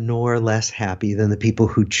happier nor less happy than the people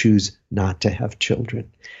who choose not to have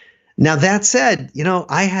children. Now, that said,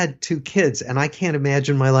 I had 2 kids and I can't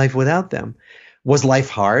imagine my life without them. Was life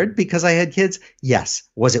hard because I had kids? Yes.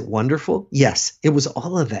 Was it wonderful? Yes. It was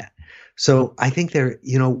all of that. So I think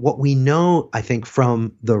what we know, I think,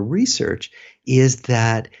 from the research is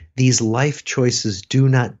that these life choices do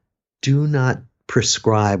not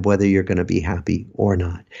prescribe whether you're going to be happy or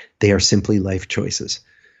not. They are simply life choices.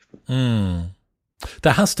 There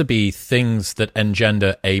has to be things that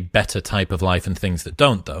engender a better type of life and things that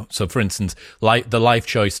don't, though. So, for instance, the life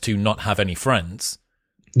choice to not have any friends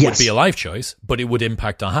would be a life choice, but it would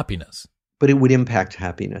impact our happiness. But it would impact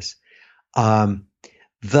happiness.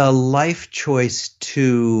 The life choice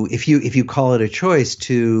to, if you call it a choice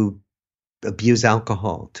to abuse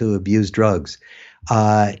alcohol, to abuse drugs,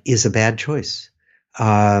 is a bad choice.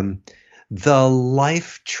 The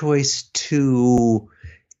life choice to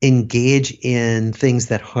engage in things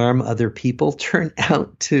that harm other people turn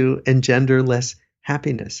out to engender less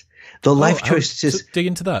happiness. The life choice just... So dig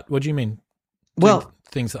into that. What do you mean?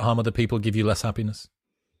 Things that harm other people give you less happiness?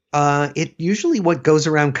 It usually what goes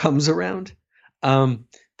around comes around.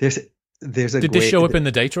 There's a Did this show up in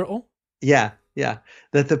the data at all? Yeah.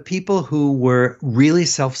 That the people who were really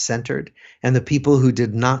self-centered and the people who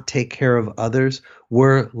did not take care of others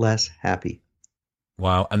were less happy.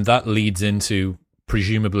 Wow. And that leads into,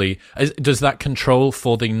 presumably, does that control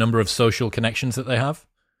for the number of social connections that they have?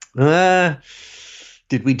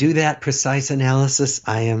 Did we do that precise analysis?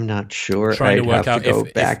 I am not sure. Trying to work out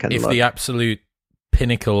if the absolute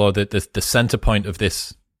pinnacle or the center point of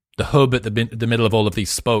this, the hub at the middle of all of these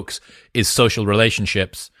spokes is social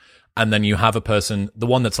relationships. And then you have a person, the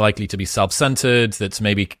one that's likely to be self-centered, that's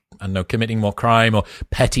maybe, I don't know, committing more crime or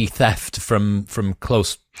petty theft from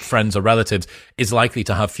close friends or relatives, is likely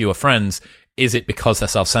to have fewer friends. Is it because they're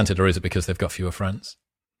self-centered or is it because they've got fewer friends?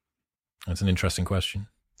 That's an interesting question.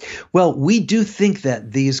 Well, we do think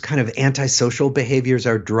that these kind of antisocial behaviors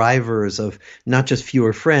are drivers of not just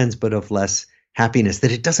fewer friends, but of less happiness,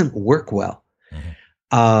 that it doesn't work well.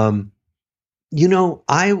 Mm-hmm.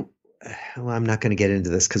 I'm not going to get into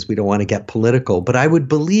this because we don't want to get political, but I would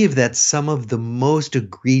believe that some of the most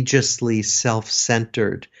egregiously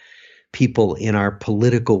self-centered people in our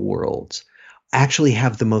political worlds actually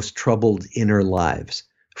have the most troubled inner lives.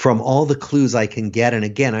 From all the clues I can get, and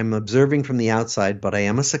again, I'm observing from the outside, but I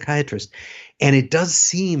am a psychiatrist, and it does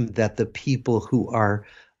seem that the people who are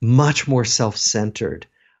much more self-centered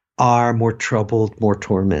are more troubled, more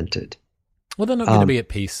tormented. Well, they're not going to be at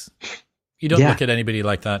peace. You don't look at anybody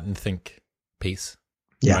like that and think peace.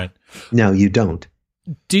 Yeah. Right? No, you don't.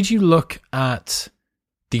 Did you look at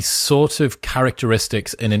the sort of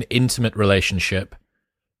characteristics in an intimate relationship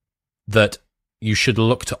that you should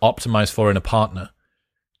look to optimize for in a partner?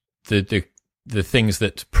 The things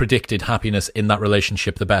that predicted happiness in that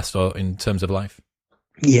relationship the best, or in terms of life?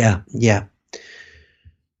 Yeah.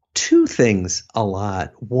 2 things a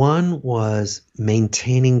lot. One was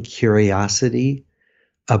maintaining curiosity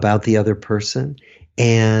about the other person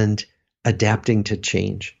and adapting to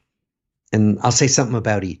change. And I'll say something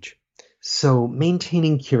about each. So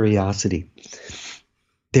maintaining curiosity.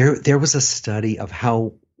 There was a study of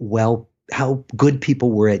how good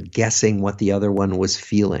people were at guessing what the other one was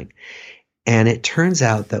feeling. And it turns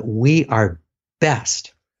out that we are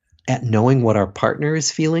best at knowing what our partner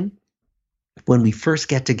is feeling when we first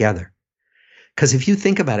get together. Because if you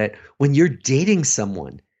think about it, when you're dating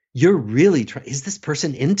someone, you're really trying, is this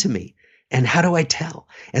person into me? And how do I tell?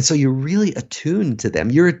 And so you're really attuned to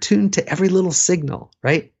them. You're attuned to every little signal,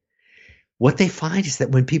 right? What they find is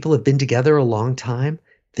that when people have been together a long time,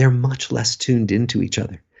 they're much less tuned into each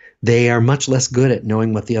other. They are much less good at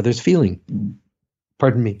knowing what the other's feeling.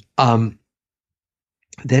 Pardon me.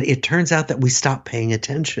 That it turns out that we stop paying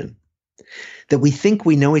attention. That we think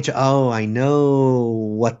we know each other. Oh, I know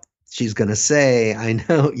what she's going to say. I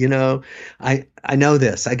know, I know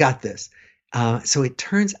this. I got this. So it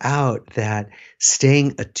turns out that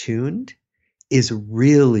staying attuned is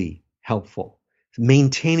really helpful.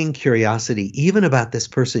 Maintaining curiosity, even about this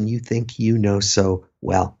person you think you know so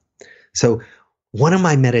well. So one of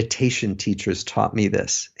my meditation teachers taught me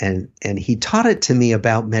this, and he taught it to me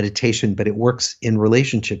about meditation, but it works in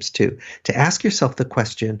relationships too. To ask yourself the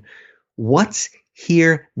question, what's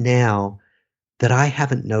here now that I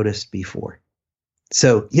haven't noticed before?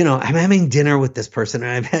 So, I'm having dinner with this person,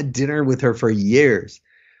 and I've had dinner with her for years.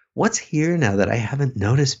 What's here now that I haven't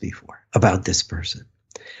noticed before about this person?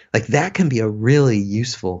 Like, that can be a really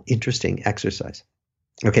useful, interesting exercise.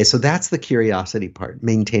 Okay, so that's the curiosity part,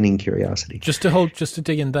 maintaining curiosity. Just to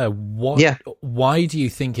dig in there, why do you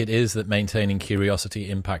think it is that maintaining curiosity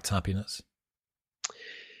impacts happiness?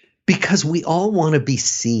 Because we all want to be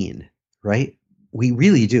seen, right? We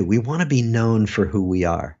really do. We want to be known for who we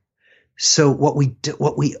are. So what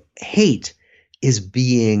we hate is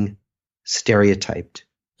being stereotyped,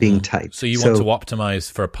 being typed. So you want to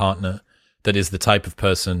optimize for a partner that is the type of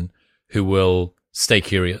person who will stay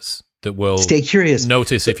curious, that will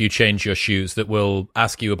notice if you change your shoes, that will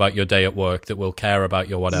ask you about your day at work, that will care about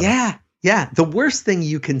your whatever. Yeah. The worst thing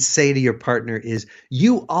you can say to your partner is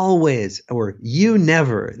you always or you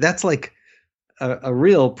never. That's like a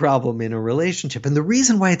real problem in a relationship. And the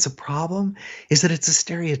reason why it's a problem is that it's a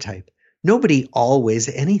stereotype. Nobody always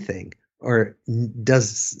anything or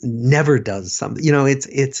never does something.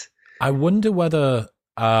 It's. I wonder whether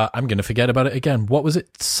I'm going to forget about it again. What was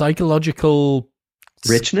it? Psychological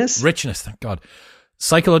richness? Richness, thank God.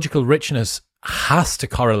 Psychological richness has to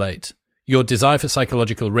correlate. Your desire for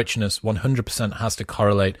psychological richness 100% has to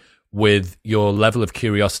correlate with your level of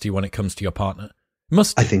curiosity when it comes to your partner.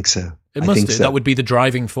 Must do. I think so. It must do. So. That would be the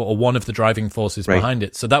driving force, or one of the driving forces behind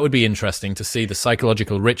it. So that would be interesting to see the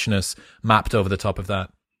psychological richness mapped over the top of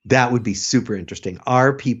that. That would be super interesting.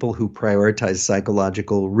 Are people who prioritize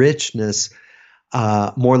psychological richness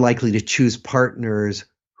more likely to choose partners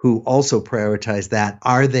who also prioritize that?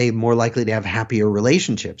 Are they more likely to have happier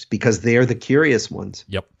relationships because they're the curious ones?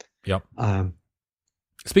 Yep.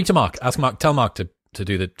 Speak to Mark. Ask Mark. Tell Mark to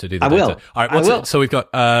do the data. I will. All right. So we've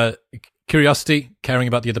got curiosity, caring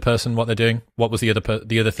about the other person, what they're doing. What was the other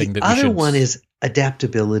thing that? The other one is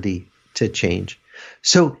adaptability to change.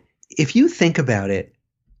 So if you think about it,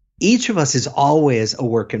 each of us is always a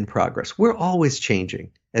work in progress. We're always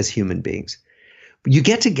changing as human beings. You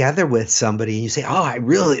get together with somebody and you say, "Oh, I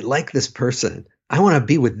really like this person. I want to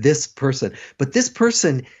be with this person," but this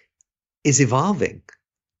person is evolving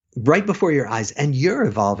right before your eyes, and you're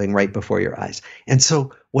evolving right before your eyes. And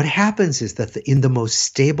so what happens is that in the most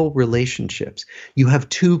stable relationships, you have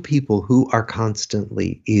two people who are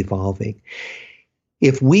constantly evolving.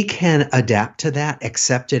 If we can adapt to that,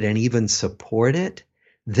 accept it, and even support it,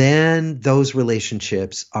 then those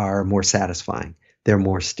relationships are more satisfying. They're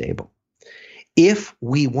more stable. If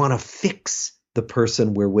we want to fix the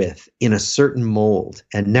person we're with in a certain mold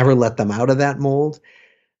and never let them out of that mold,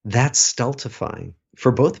 that's stultifying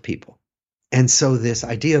for both people. And so this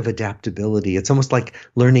idea of adaptability, it's almost like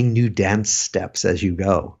learning new dance steps as you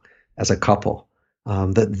go as a couple.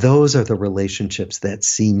 That those are the relationships that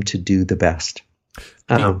seem to do the best.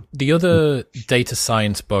 The other data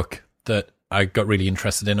science book that I got really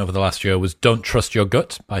interested in over the last year was Don't Trust Your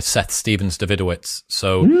Gut by Seth Stephens-Davidowitz.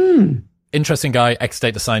 So interesting guy,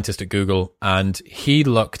 ex-data scientist at Google, and he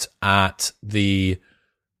looked at the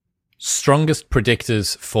strongest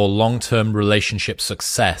predictors for long-term relationship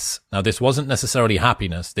success. Now, this wasn't necessarily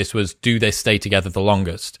happiness. This was, do they stay together the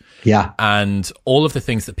longest? Yeah. And all of the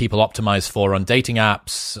things that people optimize for on dating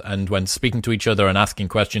apps and when speaking to each other and asking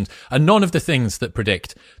questions, and none of the things that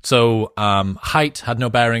predict. So, height had no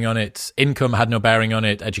bearing on it. Income had no bearing on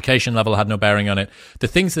it. Education level had no bearing on it. The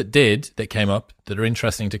things that came up that are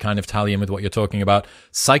interesting to kind of tally in with what you're talking about,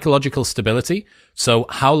 psychological stability. So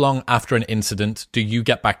how long after an incident do you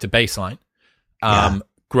get back to baseline?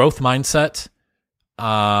 Growth mindset,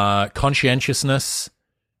 conscientiousness,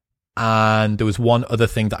 and there was one other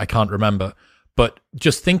thing that I can't remember. But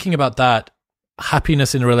just thinking about that,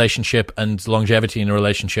 happiness in a relationship and longevity in a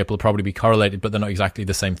relationship will probably be correlated, but they're not exactly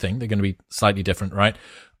the same thing. They're going to be slightly different, right?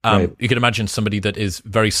 Right. You can imagine somebody that is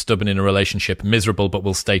very stubborn in a relationship, miserable, but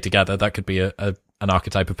will stay together. That could be an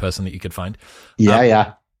archetype of person that you could find.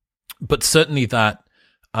 Yeah. But certainly that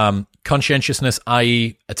conscientiousness,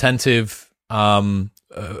 i.e. attentive,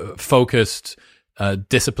 focused,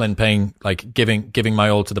 discipline, paying, like giving my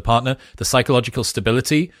all to the partner. The psychological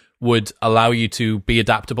stability would allow you to be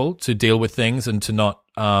adaptable, to deal with things and to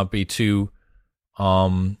not be too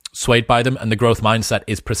swayed by them. And the growth mindset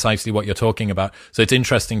is precisely what you're talking about. So it's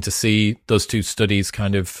interesting to see those two studies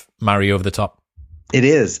kind of marry over the top. It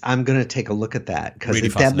is. I'm going to take a look at that because Really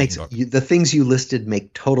that makes fascinating book. the things you listed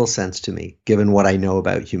make total sense to me, given what I know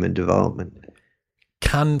about human development.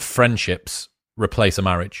 Can friendships replace a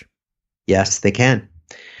marriage? Yes, they can.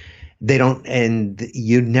 They don't, and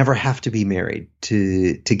you never have to be married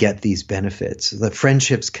to get these benefits. The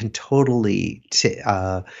friendships can totally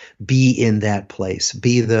be in that place,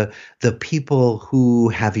 be the people who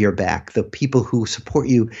have your back, the people who support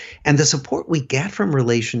you, and the support we get from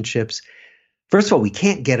relationships. First of all, we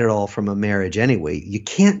can't get it all from a marriage anyway. You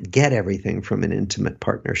can't get everything from an intimate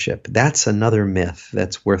partnership. That's another myth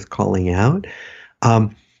that's worth calling out.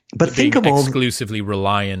 But think of all exclusively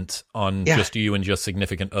reliant on just you and your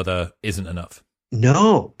significant other isn't enough.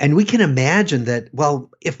 No. And we can imagine that,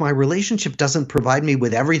 well, if my relationship doesn't provide me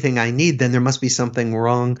with everything I need, then there must be something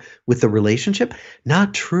wrong with the relationship.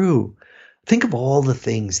 Not true. Think of all the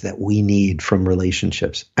things that we need from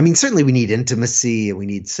relationships. I mean, certainly we need intimacy and we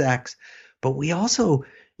need sex, but we also,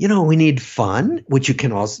 we need fun, which you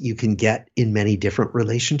can get in many different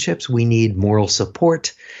relationships. We need moral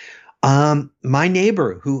support. My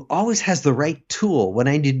neighbor who always has the right tool when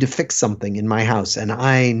I need to fix something in my house, and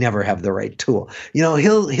I never have the right tool.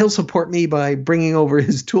 He'll support me by bringing over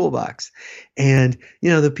his toolbox, and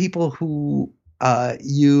the people who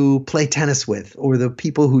you play tennis with, or the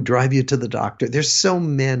people who drive you to the doctor. There's so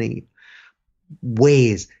many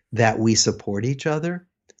ways that we support each other,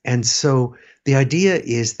 and so the idea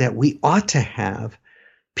is that we ought to have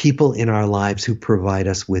people in our lives who provide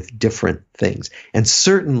us with different things. And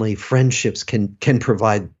certainly friendships can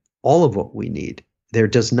provide all of what we need. There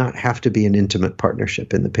does not have to be an intimate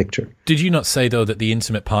partnership in the picture. Did you not say, though, that the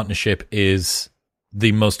intimate partnership is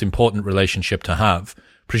the most important relationship to have?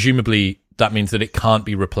 Presumably, that means that it can't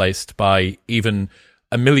be replaced by even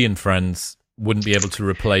a million friends wouldn't be able to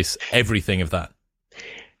replace everything of that.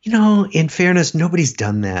 In fairness, nobody's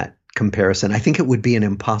done that comparison. I think it would be an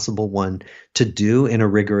impossible one to do in a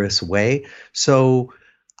rigorous way. So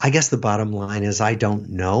I guess the bottom line is I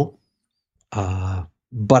don't know.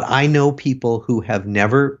 But I know people who have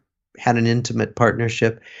never had an intimate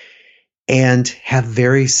partnership and have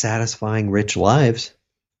very satisfying, rich lives.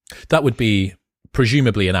 That would be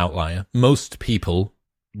presumably an outlier. Most people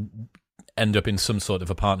end up in some sort of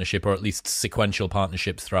a partnership, or at least sequential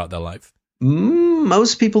partnerships throughout their life.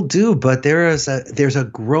 Most people do, but there's a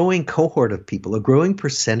growing cohort of people, a growing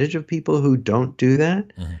percentage of people who don't do that.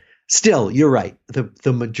 Mm-hmm. Still, you're right.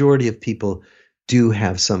 The majority of people do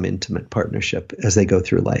have some intimate partnership as they go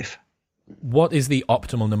through life. What is the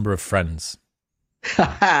optimal number of friends?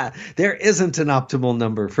 There isn't an optimal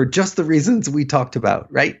number for just the reasons we talked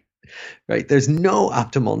about, right? Right. There's no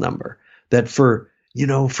optimal number. That for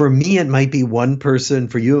me, it might be one person.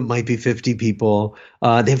 For you, it might be 50 people.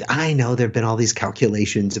 I know there have been all these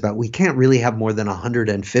calculations about we can't really have more than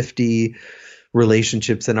 150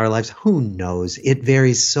 relationships in our lives. Who knows? It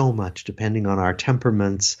varies so much depending on our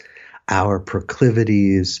temperaments, our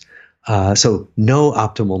proclivities. So no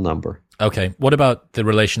optimal number. Okay. What about the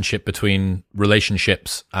relationship between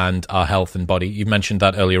relationships and our health and body? You mentioned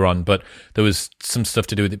that earlier on, but there was some stuff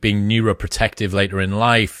to do with it being neuroprotective later in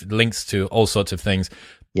life, links to all sorts of things.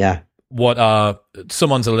 Yeah.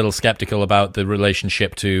 Someone's a little skeptical about the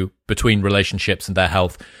relationship between relationships and their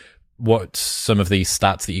health. What's some of the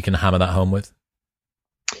stats that you can hammer that home with?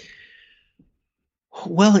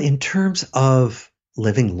 Well, in terms of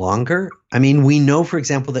living longer, I mean, we know, for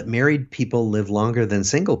example, that married people live longer than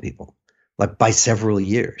single people, like by several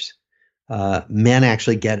years. Men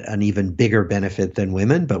actually get an even bigger benefit than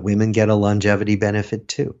women, but women get a longevity benefit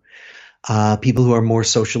too. People who are more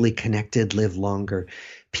socially connected live longer.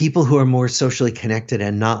 People who are more socially connected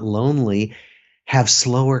and not lonely have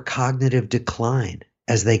slower cognitive decline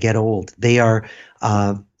as they get old. They are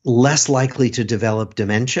less likely to develop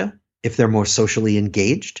dementia if they're more socially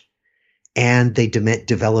engaged, and they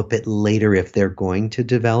develop it later if they're going to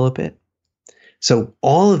develop it. So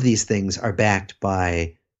all of these things are backed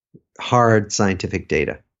by hard scientific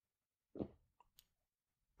data.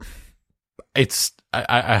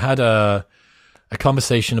 I had a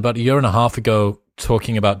conversation about a year and a half ago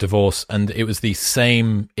talking about divorce, and it was the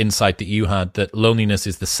same insight that you had, that loneliness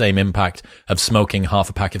is the same impact of smoking half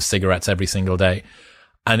a pack of cigarettes every single day.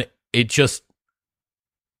 And it's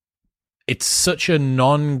such a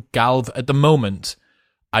at the moment.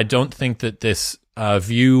 I don't think that this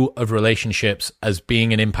view of relationships as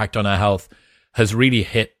being an impact on our health has really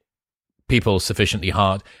hit people sufficiently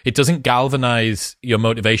hard. It doesn't galvanize your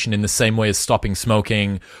motivation in the same way as stopping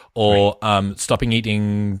smoking or stopping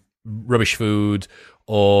eating rubbish food,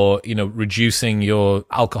 or reducing your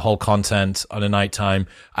alcohol content on a nighttime.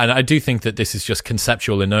 And I do think that this is just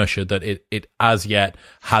conceptual inertia, that it as yet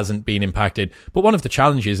hasn't been impacted. But one of the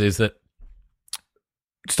challenges is that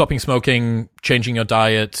stopping smoking, changing your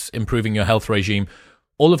diet, improving your health regime,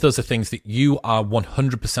 all of those are things that you are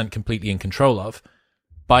 100% completely in control of.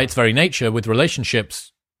 By its very nature, with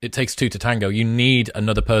relationships, it takes two to tango. You need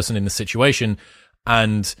another person in the situation.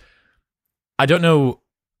 And I don't know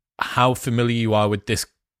how familiar you are with this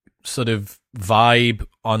sort of vibe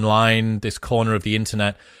online, this corner of the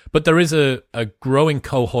internet, but there is a growing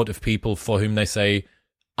cohort of people for whom they say,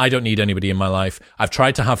 I don't need anybody in my life. I've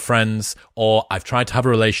tried to have friends, or I've tried to have a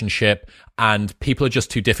relationship, and people are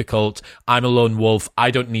just too difficult. I'm a lone wolf.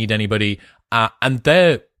 I don't need anybody. And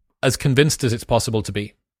they're as convinced as it's possible to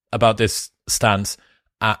be about this stance,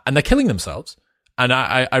 and they're killing themselves. And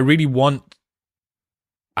I really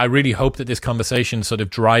hope that this conversation sort of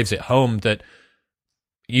drives it home that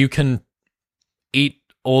you can eat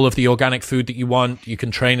all of the organic food that you want, you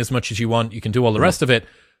can train as much as you want, you can do all the rest of it,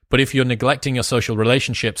 but if you're neglecting your social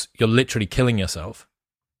relationships, you're literally killing yourself.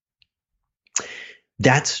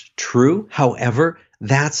 That's true. However,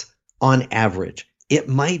 that's on average. It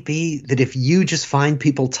might be that if you just find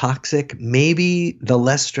people toxic, maybe the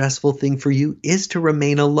less stressful thing for you is to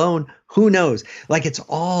remain alone. Who knows? Like, it's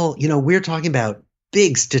all, we're talking about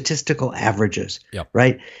big statistical averages,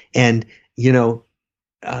 right? And,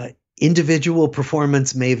 individual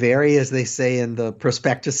performance may vary, as they say in the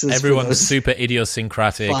prospectuses. Everyone's super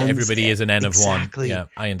idiosyncratic. Funds. Everybody is an N of one. Yeah,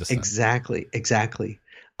 I understand. Exactly.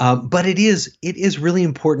 But it is really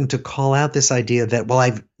important to call out this idea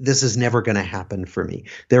that, this is never going to happen for me.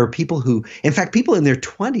 There are people who, in fact, people in their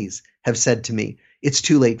 20s have said to me, it's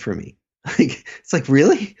too late for me. It's like,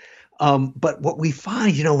 really? But what we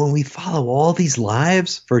find, when we follow all these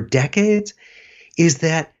lives for decades, is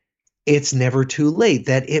that it's never too late,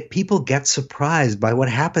 that people get surprised by what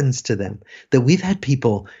happens to them, that we've had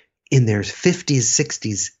people in their 50s,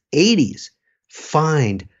 60s, 80s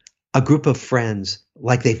find a group of friends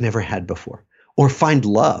like they've never had before, or find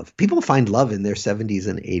love. People find love in their 70s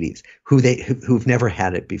and 80s who've never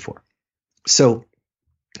had it before. So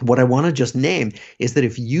what I want to just name is that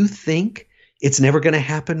if you think it's never going to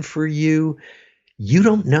happen for you, you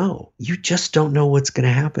don't know. You just don't know what's going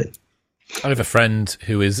to happen. I have a friend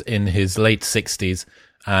who is in his late 60s,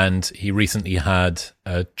 and he recently had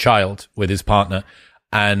a child with his partner,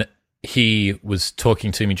 and he was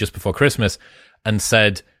talking to me just before Christmas and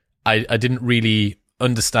said, I didn't really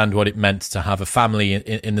understand what it meant to have a family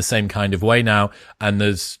in the same kind of way now, and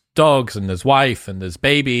there's dogs, and there's wife, and there's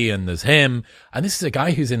baby, and there's him, and this is a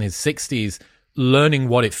guy who's in his 60s learning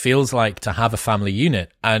what it feels like to have a family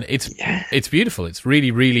unit, and it's beautiful. It's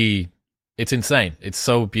really, really... It's insane. It's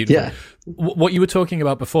so beautiful. Yeah. What you were talking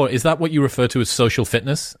about before, is that what you refer to as social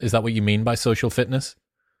fitness? Is that what you mean by social fitness?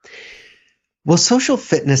 Well, social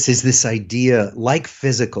fitness is this idea, like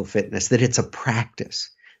physical fitness, that it's a practice,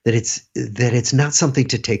 that it's not something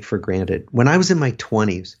to take for granted. When I was in my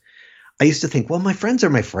 20s, I used to think, well, my friends are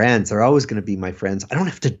my friends. They're always going to be my friends. I don't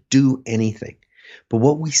have to do anything. But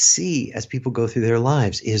what we see as people go through their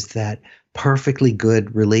lives is that perfectly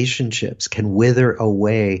good relationships can wither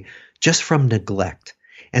away just from neglect.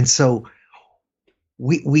 And so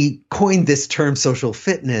we coined this term social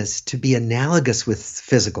fitness to be analogous with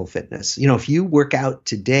physical fitness. If you work out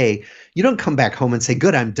today, you don't come back home and say,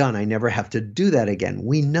 good, I'm done. I never have to do that again.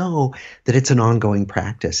 We know that it's an ongoing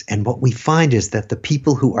practice. And what we find is that the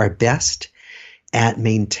people who are best at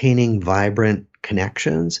maintaining vibrant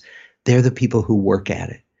connections, they're the people who work at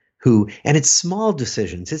it. And it's small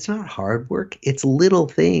decisions. It's not hard work. It's little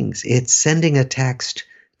things. It's sending a text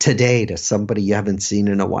today to somebody you haven't seen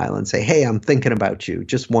in a while and say, hey, I'm thinking about you.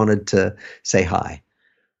 Just wanted to say hi.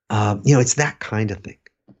 It's that kind of thing.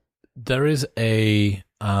 There is a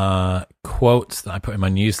quote that I put in my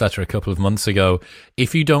newsletter a couple of months ago.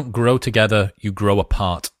 If you don't grow together, you grow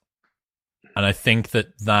apart. And I think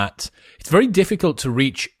that it's very difficult to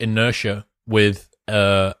reach inertia with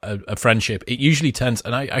a friendship. It usually tends,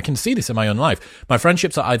 and I can see this in my own life, my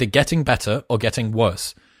friendships are either getting better or getting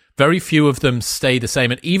worse. Very few of them stay the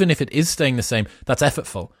same, and even if it is staying the same, that's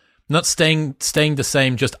effortful. Not staying the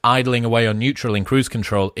same, just idling away on neutral in cruise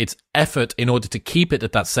control. It's effort in order to keep it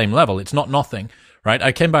at that same level. It's not nothing, right?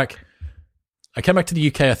 I came back to the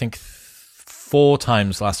UK, I think 4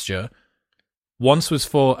 times last year. Once was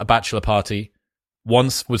for a bachelor party.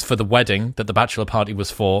 Once was for the wedding that the bachelor party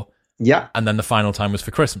was for. Yeah. And then the final time was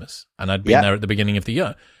for Christmas. And I'd been there at the beginning of the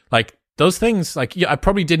year. Like, those things, I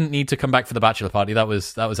probably didn't need to come back for the bachelor party. That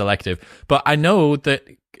was elective. But I know that,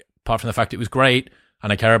 apart from the fact it was great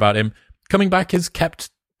and I care about him, coming back has kept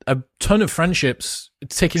a ton of friendships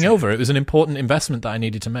ticking over. It was an important investment that I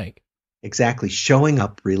needed to make. Exactly. Showing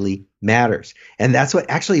up really matters. And that's what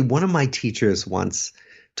actually one of my teachers once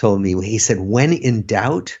told me. He said, when in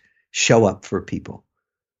doubt, show up for people.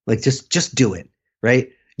 Like, just do it,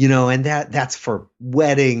 right? And that's for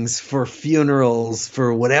weddings, for funerals,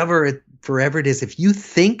 for whatever it is. If you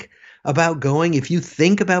think about going, if you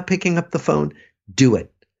think about picking up the phone, do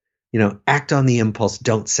it. Act on the impulse.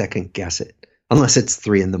 Don't second guess it, unless it's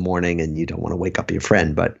 3 a.m. and you don't want to wake up your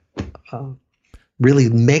friend. But really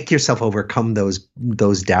make yourself overcome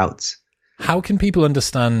those doubts. How can people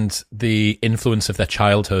understand the influence of their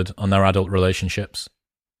childhood on their adult relationships?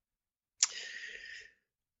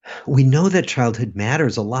 We know that childhood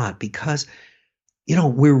matters a lot because,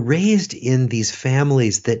 we're raised in these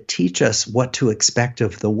families that teach us what to expect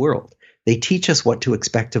of the world. They teach us what to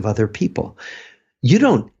expect of other people. You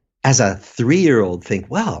don't, as a 3-year-old, think,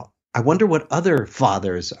 well, I wonder what other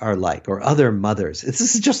fathers are like or other mothers. This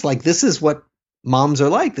is just like, this is what moms are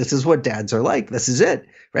like. This is what dads are like. This is it,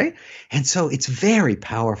 right? And so it's very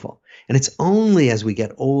powerful. And it's only as we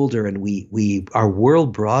get older and our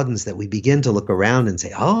world broadens that we begin to look around and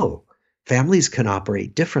say, oh, families can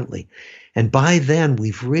operate differently. And by then,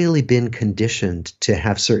 we've really been conditioned to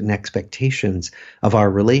have certain expectations of our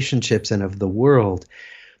relationships and of the world.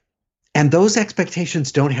 And those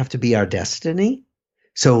expectations don't have to be our destiny.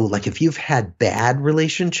 So, like, if you've had bad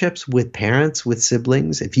relationships with parents, with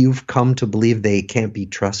siblings, if you've come to believe they can't be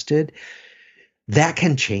trusted, that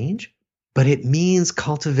can change. But it means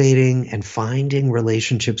cultivating and finding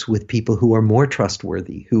relationships with people who are more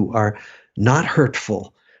trustworthy, who are not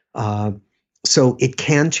hurtful. So it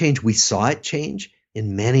can change. We saw it change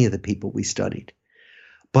in many of the people we studied.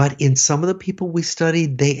 But in some of the people we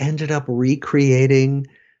studied, they ended up recreating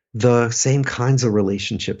the same kinds of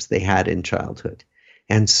relationships they had in childhood.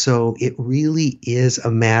 And so it really is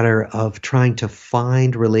a matter of trying to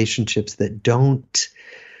find relationships that don't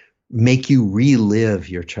make you relive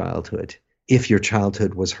your childhood if your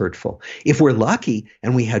childhood was hurtful. If we're lucky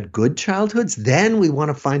and we had good childhoods, then we want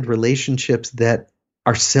to find relationships that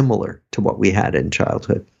are similar to what we had in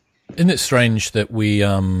childhood. Isn't it strange that we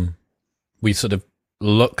sort of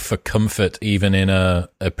look for comfort even in a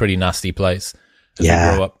pretty nasty place as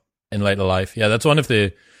we grow up in later life? Yeah, that's one of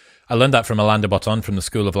the... I learned that from Alain de Botton from the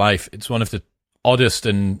School of Life. It's one of the oddest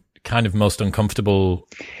and kind of most uncomfortable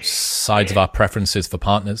sides of our preferences for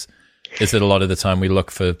partners, is that a lot of the time we look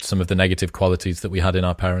for some of the negative qualities that we had in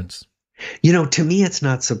our parents. You know, to me, it's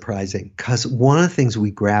not surprising because one of the things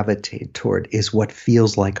we gravitate toward is what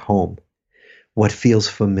feels like home, what feels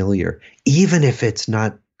familiar, even if it's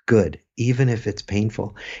not good, even if it's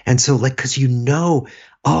painful. And so, like, because oh,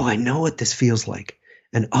 I know what this feels like.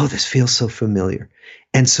 And oh, this feels so familiar.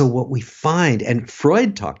 And so what we find, and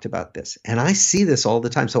Freud talked about this, and I see this all the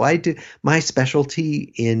time. So I do, my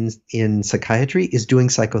specialty in psychiatry is doing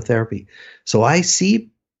psychotherapy. So I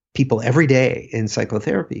see people every day in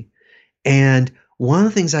psychotherapy. And one of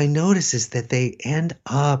the things I notice is that they end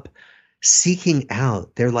up seeking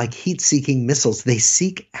out, they're like heat-seeking missiles. They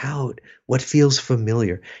seek out what feels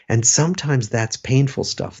familiar. And sometimes that's painful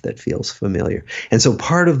stuff that feels familiar. And so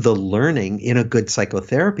part of the learning in a good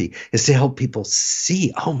psychotherapy is to help people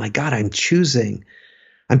see, oh my God, I'm choosing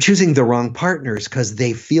the wrong partners because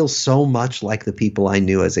they feel so much like the people I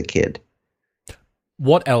knew as a kid.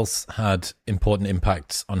 What else had important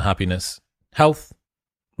impacts on happiness? Health?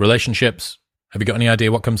 Relationships? Have you got any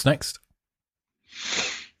idea what comes next?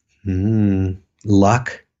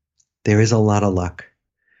 Luck. There is a lot of luck.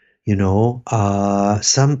 You know,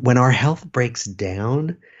 when our health breaks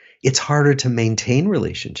down, it's harder to maintain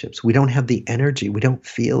relationships. We don't have the energy. We don't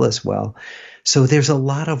feel as well. So there's a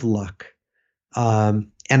lot of luck.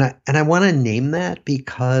 And I want to name that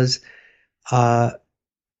because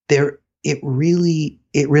it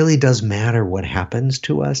really does matter what happens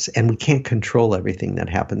to us, and we can't control everything that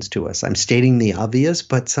happens to us. I'm stating the obvious,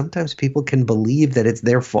 but sometimes people can believe that it's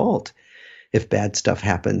their fault if bad stuff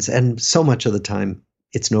happens. And so much of the time,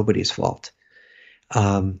 it's nobody's fault.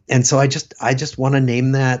 And so I just want to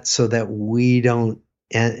name that so that we don't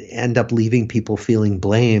end up leaving people feeling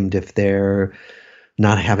blamed if they're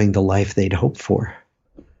not having the life they'd hoped for.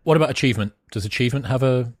 What about achievement? Does achievement have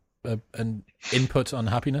an input on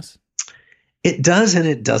happiness? It does and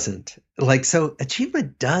it doesn't. Like, so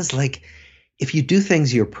achievement does, like, if you do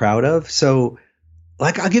things you're proud of. So,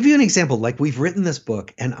 like, I'll give you an example. Like, we've written this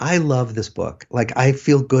book and I love this book. Like, I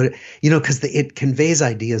feel good, because it conveys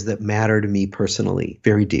ideas that matter to me personally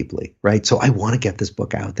very deeply, right? So I want to get this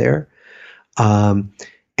book out there. And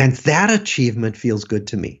that achievement feels good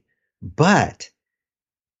to me. But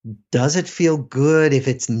does it feel good if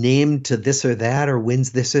it's named to this or that or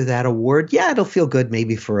wins this or that award? Yeah, it'll feel good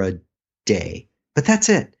maybe for a day, but that's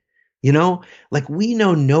it. Like, we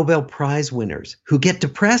know Nobel Prize winners who get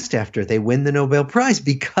depressed after they win the Nobel Prize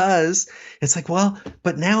because it's like, well,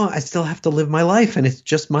 but now I still have to live my life and it's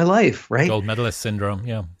just my life, right? Gold medalist syndrome.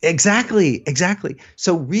 Yeah, exactly.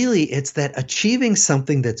 So really it's that achieving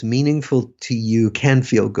something that's meaningful to you can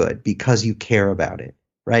feel good because you care about it,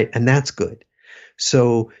 right? And that's good.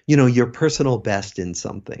 So, your personal best in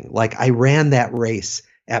something, like I ran that race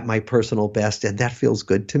at my personal best and that feels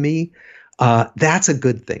good to me. That's a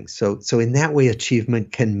good thing. So in that way,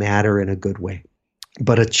 achievement can matter in a good way.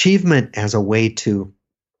 But achievement as a way to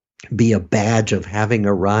be a badge of having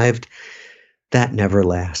arrived, that never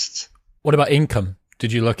lasts. What about income?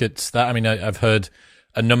 Did you look at that? I mean, I've heard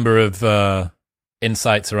a number of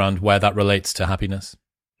insights around where that relates to happiness.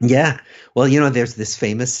 Yeah. Well, there's this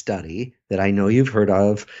famous study that I know you've heard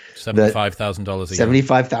of, that $75,000 a year.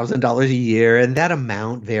 $75,000 a year, and that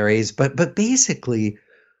amount varies. But basically,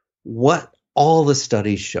 what all the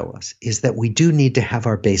studies show us is that we do need to have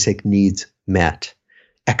our basic needs met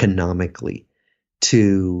economically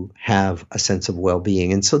to have a sense of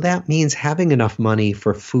well-being. And so that means having enough money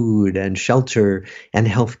for food and shelter and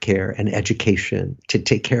healthcare and education to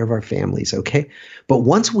take care of our families, okay? But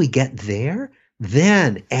once we get there,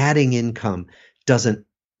 then adding income doesn't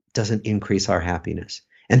increase our happiness.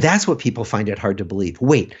 And that's what people find it hard to believe.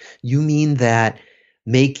 Wait, you mean that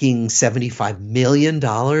making $75 million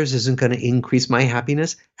isn't going to increase my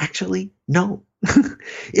happiness? Actually, no.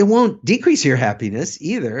 It won't decrease your happiness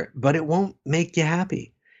either, but it won't make you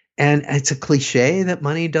happy. And it's a cliche that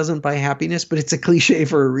money doesn't buy happiness, but it's a cliche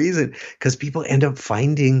for a reason, because people end up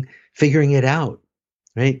figuring it out,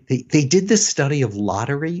 right? They did this study of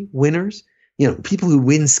lottery winners, people who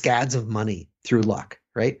win scads of money through luck,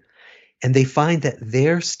 right? And they find that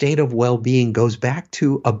their state of well-being goes back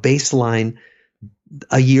to a baseline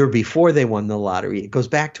a year before they won the lottery. It goes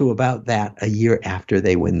back to about that a year after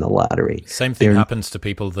they win the lottery. Same thing happens to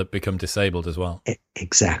people that become disabled as well.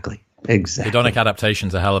 Exactly. Hedonic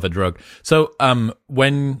adaptation's a hell of a drug. So I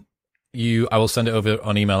will send it over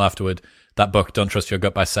on email afterward, that book, Don't Trust Your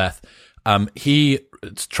Gut by Seth. He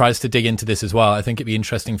tries to dig into this as well. I think it'd be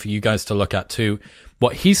interesting for you guys to look at too.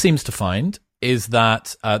 What he seems to find is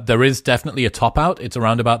that there is definitely a top out. It's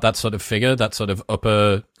around about that sort of figure, that sort of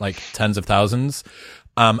upper like tens of thousands.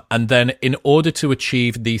 And then in order to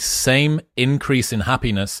achieve the same increase in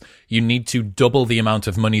happiness, you need to double the amount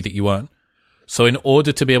of money that you earn. So in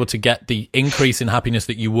order to be able to get the increase in happiness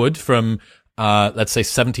that you would from, let's say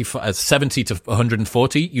 70 to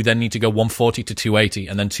 140, you then need to go 140 to 280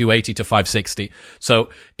 and then 280 to 560. So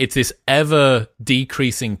it's this ever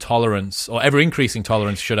decreasing tolerance, or ever increasing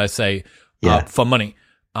tolerance, should I say, for money.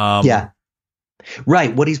 Yeah.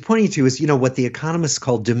 Right. What he's pointing to is, what the economists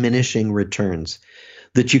call diminishing returns,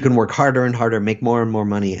 that you can work harder and harder, make more and more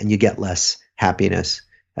money, and you get less happiness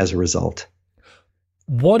as a result.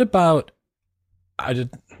 What about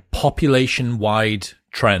population-wide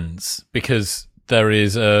trends? Because there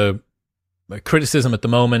is a criticism at the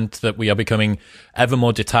moment that we are becoming ever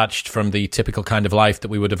more detached from the typical kind of life that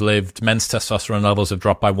we would have lived. Men's testosterone levels have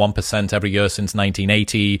dropped by 1% every year since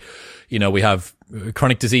 1980. We have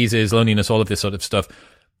chronic diseases, loneliness, all of this sort of stuff.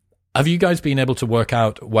 Have you guys been able to work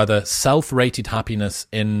out whether self-rated happiness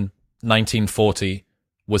in 1940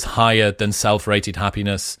 was higher than self-rated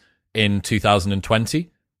happiness in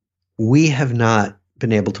 2020? We have not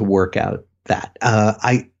been able to work out that.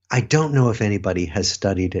 I don't know if anybody has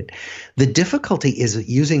studied it. The difficulty is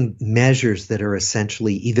using measures that are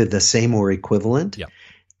essentially either the same or equivalent. Yeah.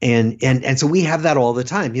 And so we have that all the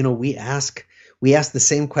time. We ask the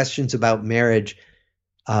same questions about marriage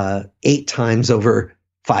 8 times over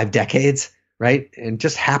 5 decades, right? And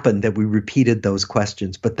just happened that we repeated those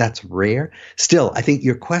questions, but that's rare. Still, I think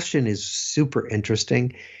your question is super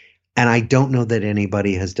interesting, and I don't know that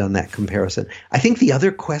anybody has done that comparison. I think the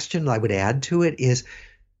other question I would add to it is,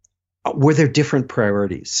 were there different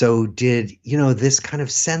priorities? So did, this kind of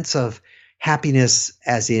sense of happiness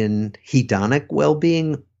as in hedonic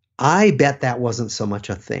well-being, I bet that wasn't so much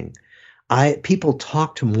a thing. People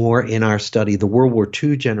talked more in our study, the World War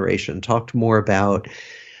II generation talked more about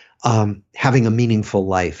having a meaningful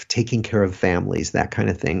life, taking care of families, that kind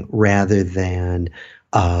of thing, rather than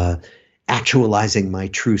actualizing my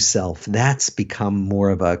true self. That's become more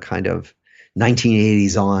of a kind of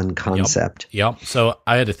 1980s on concept. Yep. So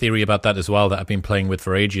I had a theory about that as well that I've been playing with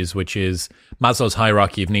for ages, which is Maslow's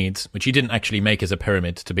hierarchy of needs, which he didn't actually make as a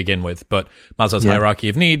pyramid to begin with, but Maslow's hierarchy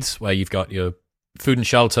of needs, where you've got your food and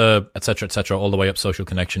shelter, et cetera, all the way up social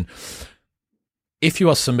connection. If you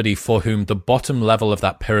are somebody for whom the bottom level of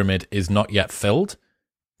that pyramid is not yet filled,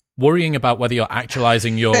 worrying about whether you're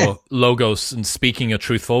actualizing your logos and speaking your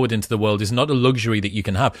truth forward into the world is not a luxury that you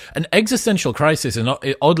can have. An existential crisis is not,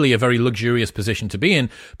 oddly, a very luxurious position to be in,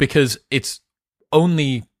 because it's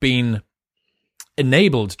only been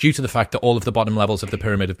enabled due to the fact that all of the bottom levels of the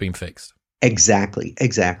pyramid have been fixed. Exactly.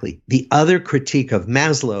 The other critique of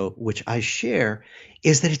Maslow, which I share,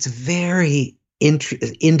 is that it's very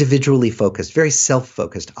individually focused, very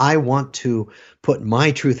self-focused. I want to put my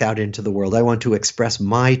truth out into the world. I want to express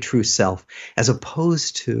my true self, as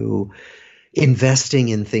opposed to investing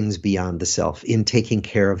in things beyond the self, in taking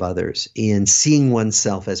care of others, in seeing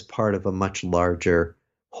oneself as part of a much larger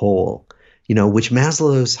whole, which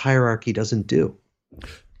Maslow's hierarchy doesn't do.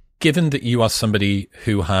 Given that you are somebody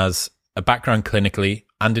who has a background clinically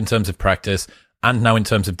and in terms of practice and now in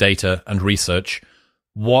terms of data and research,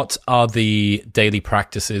 what are the daily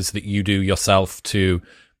practices that you do yourself to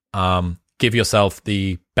give yourself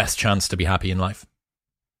the best chance to be happy in life?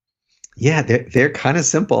 Yeah, they're kind of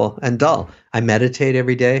simple and dull. I meditate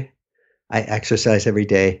every day. I exercise every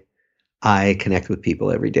day. I connect with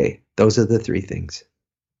people every day. Those are the three things.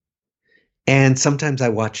 And sometimes I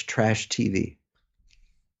watch trash TV.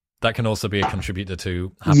 That can also be a contributor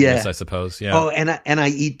to happiness, I suppose. Yeah. Oh, and I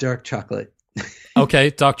eat dark chocolate. Okay,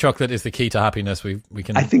 dark chocolate is the key to happiness. We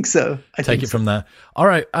can. I think so. Take it from there. All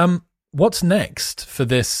right. What's next for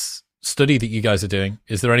this study that you guys are doing?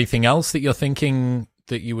 Is there anything else that you're thinking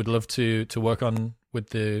that you would love to work on with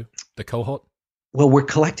the cohort? Well, we're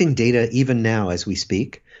collecting data even now as we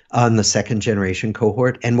speak on the second generation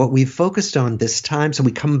cohort. And what we've focused on this time, so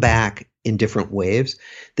we come back in different waves.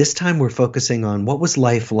 This time we're focusing on what was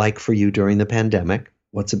life like for you during the pandemic?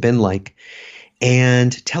 What's it been like?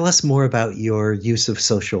 And tell us more about your use of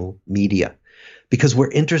social media, because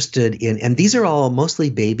we're interested in, and these are all mostly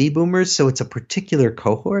baby boomers, so it's a particular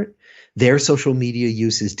cohort. Their social media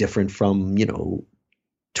use is different from,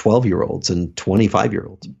 12-year-olds and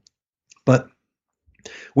 25-year-olds. But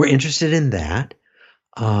we're interested in that.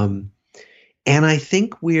 And I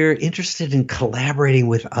think we're interested in collaborating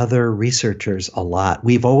with other researchers a lot.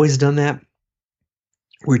 We've always done that.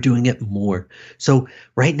 We're doing it more. So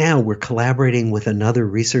right now we're collaborating with another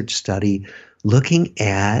research study looking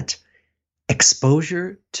at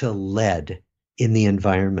exposure to lead in the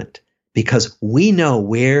environment, because we know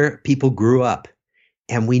where people grew up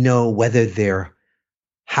and we know whether their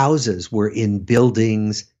houses were in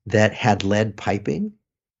buildings that had lead piping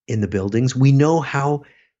in the buildings. We know how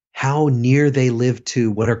near they lived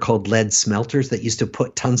to what are called lead smelters that used to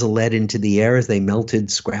put tons of lead into the air as they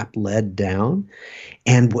melted scrap lead down.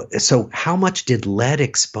 And so how much did lead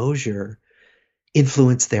exposure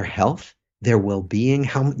influence their health, their well-being?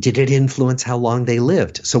 How did it influence how long they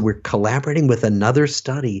lived? So we're collaborating with another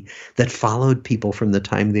study that followed people from the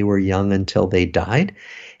time they were young until they died.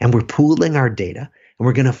 And we're pooling our data, and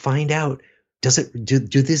we're going to find out, do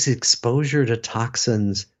this exposure to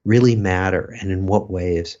toxins really matter, and in what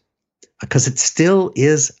ways? Because it still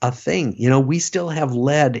is a thing. We still have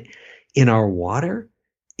lead in our water,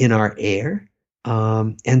 in our air.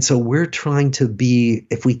 And so we're trying to be,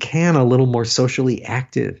 if we can, a little more socially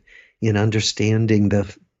active in understanding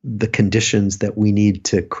the conditions that we need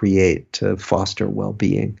to create to foster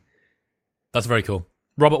well-being. That's very cool.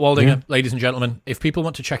 Robert Waldinger, ladies and gentlemen, if people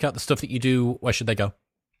want to check out the stuff that you do, where should they go?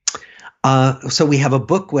 So we have a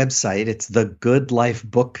book website. It's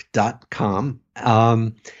thegoodlifebook.com.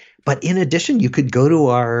 But in addition, you could go to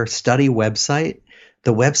our study website.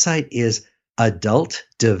 The website is Adult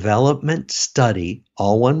Development Study,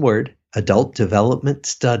 all one word,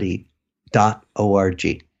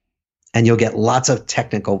 adultdevelopmentstudy.org. And you'll get lots of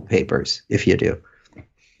technical papers if you do.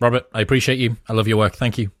 Robert, I appreciate you. I love your work.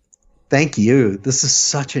 Thank you. Thank you. This is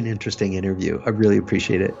such an interesting interview. I really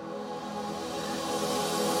appreciate it.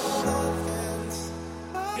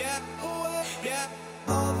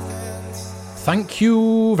 Thank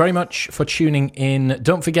you very much for tuning in.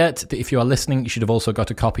 Don't forget that if you are listening, you should have also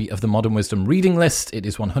got a copy of the Modern Wisdom reading list. It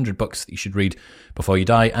is 100 books that you should read before you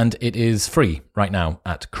die, and it is free right now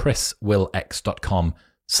at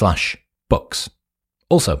chriswillx.com/books.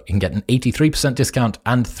 Also, you can get an 83% discount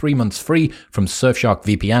and 3 months free from Surfshark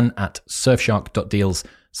VPN at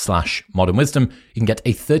surfshark.deals/modernwisdom. You can get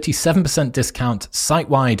a 37% discount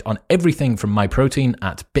site-wide on everything from MyProtein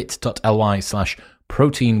at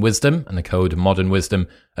bit.ly/proteinwisdom and the code modernwisdom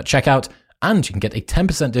at checkout. And you can get a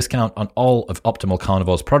 10% discount on all of Optimal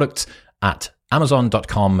Carnivore's products at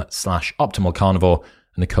amazon.com/optimalcarnivore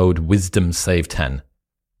and the code wisdomsave10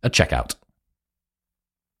 at checkout.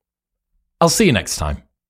 I'll see you next time.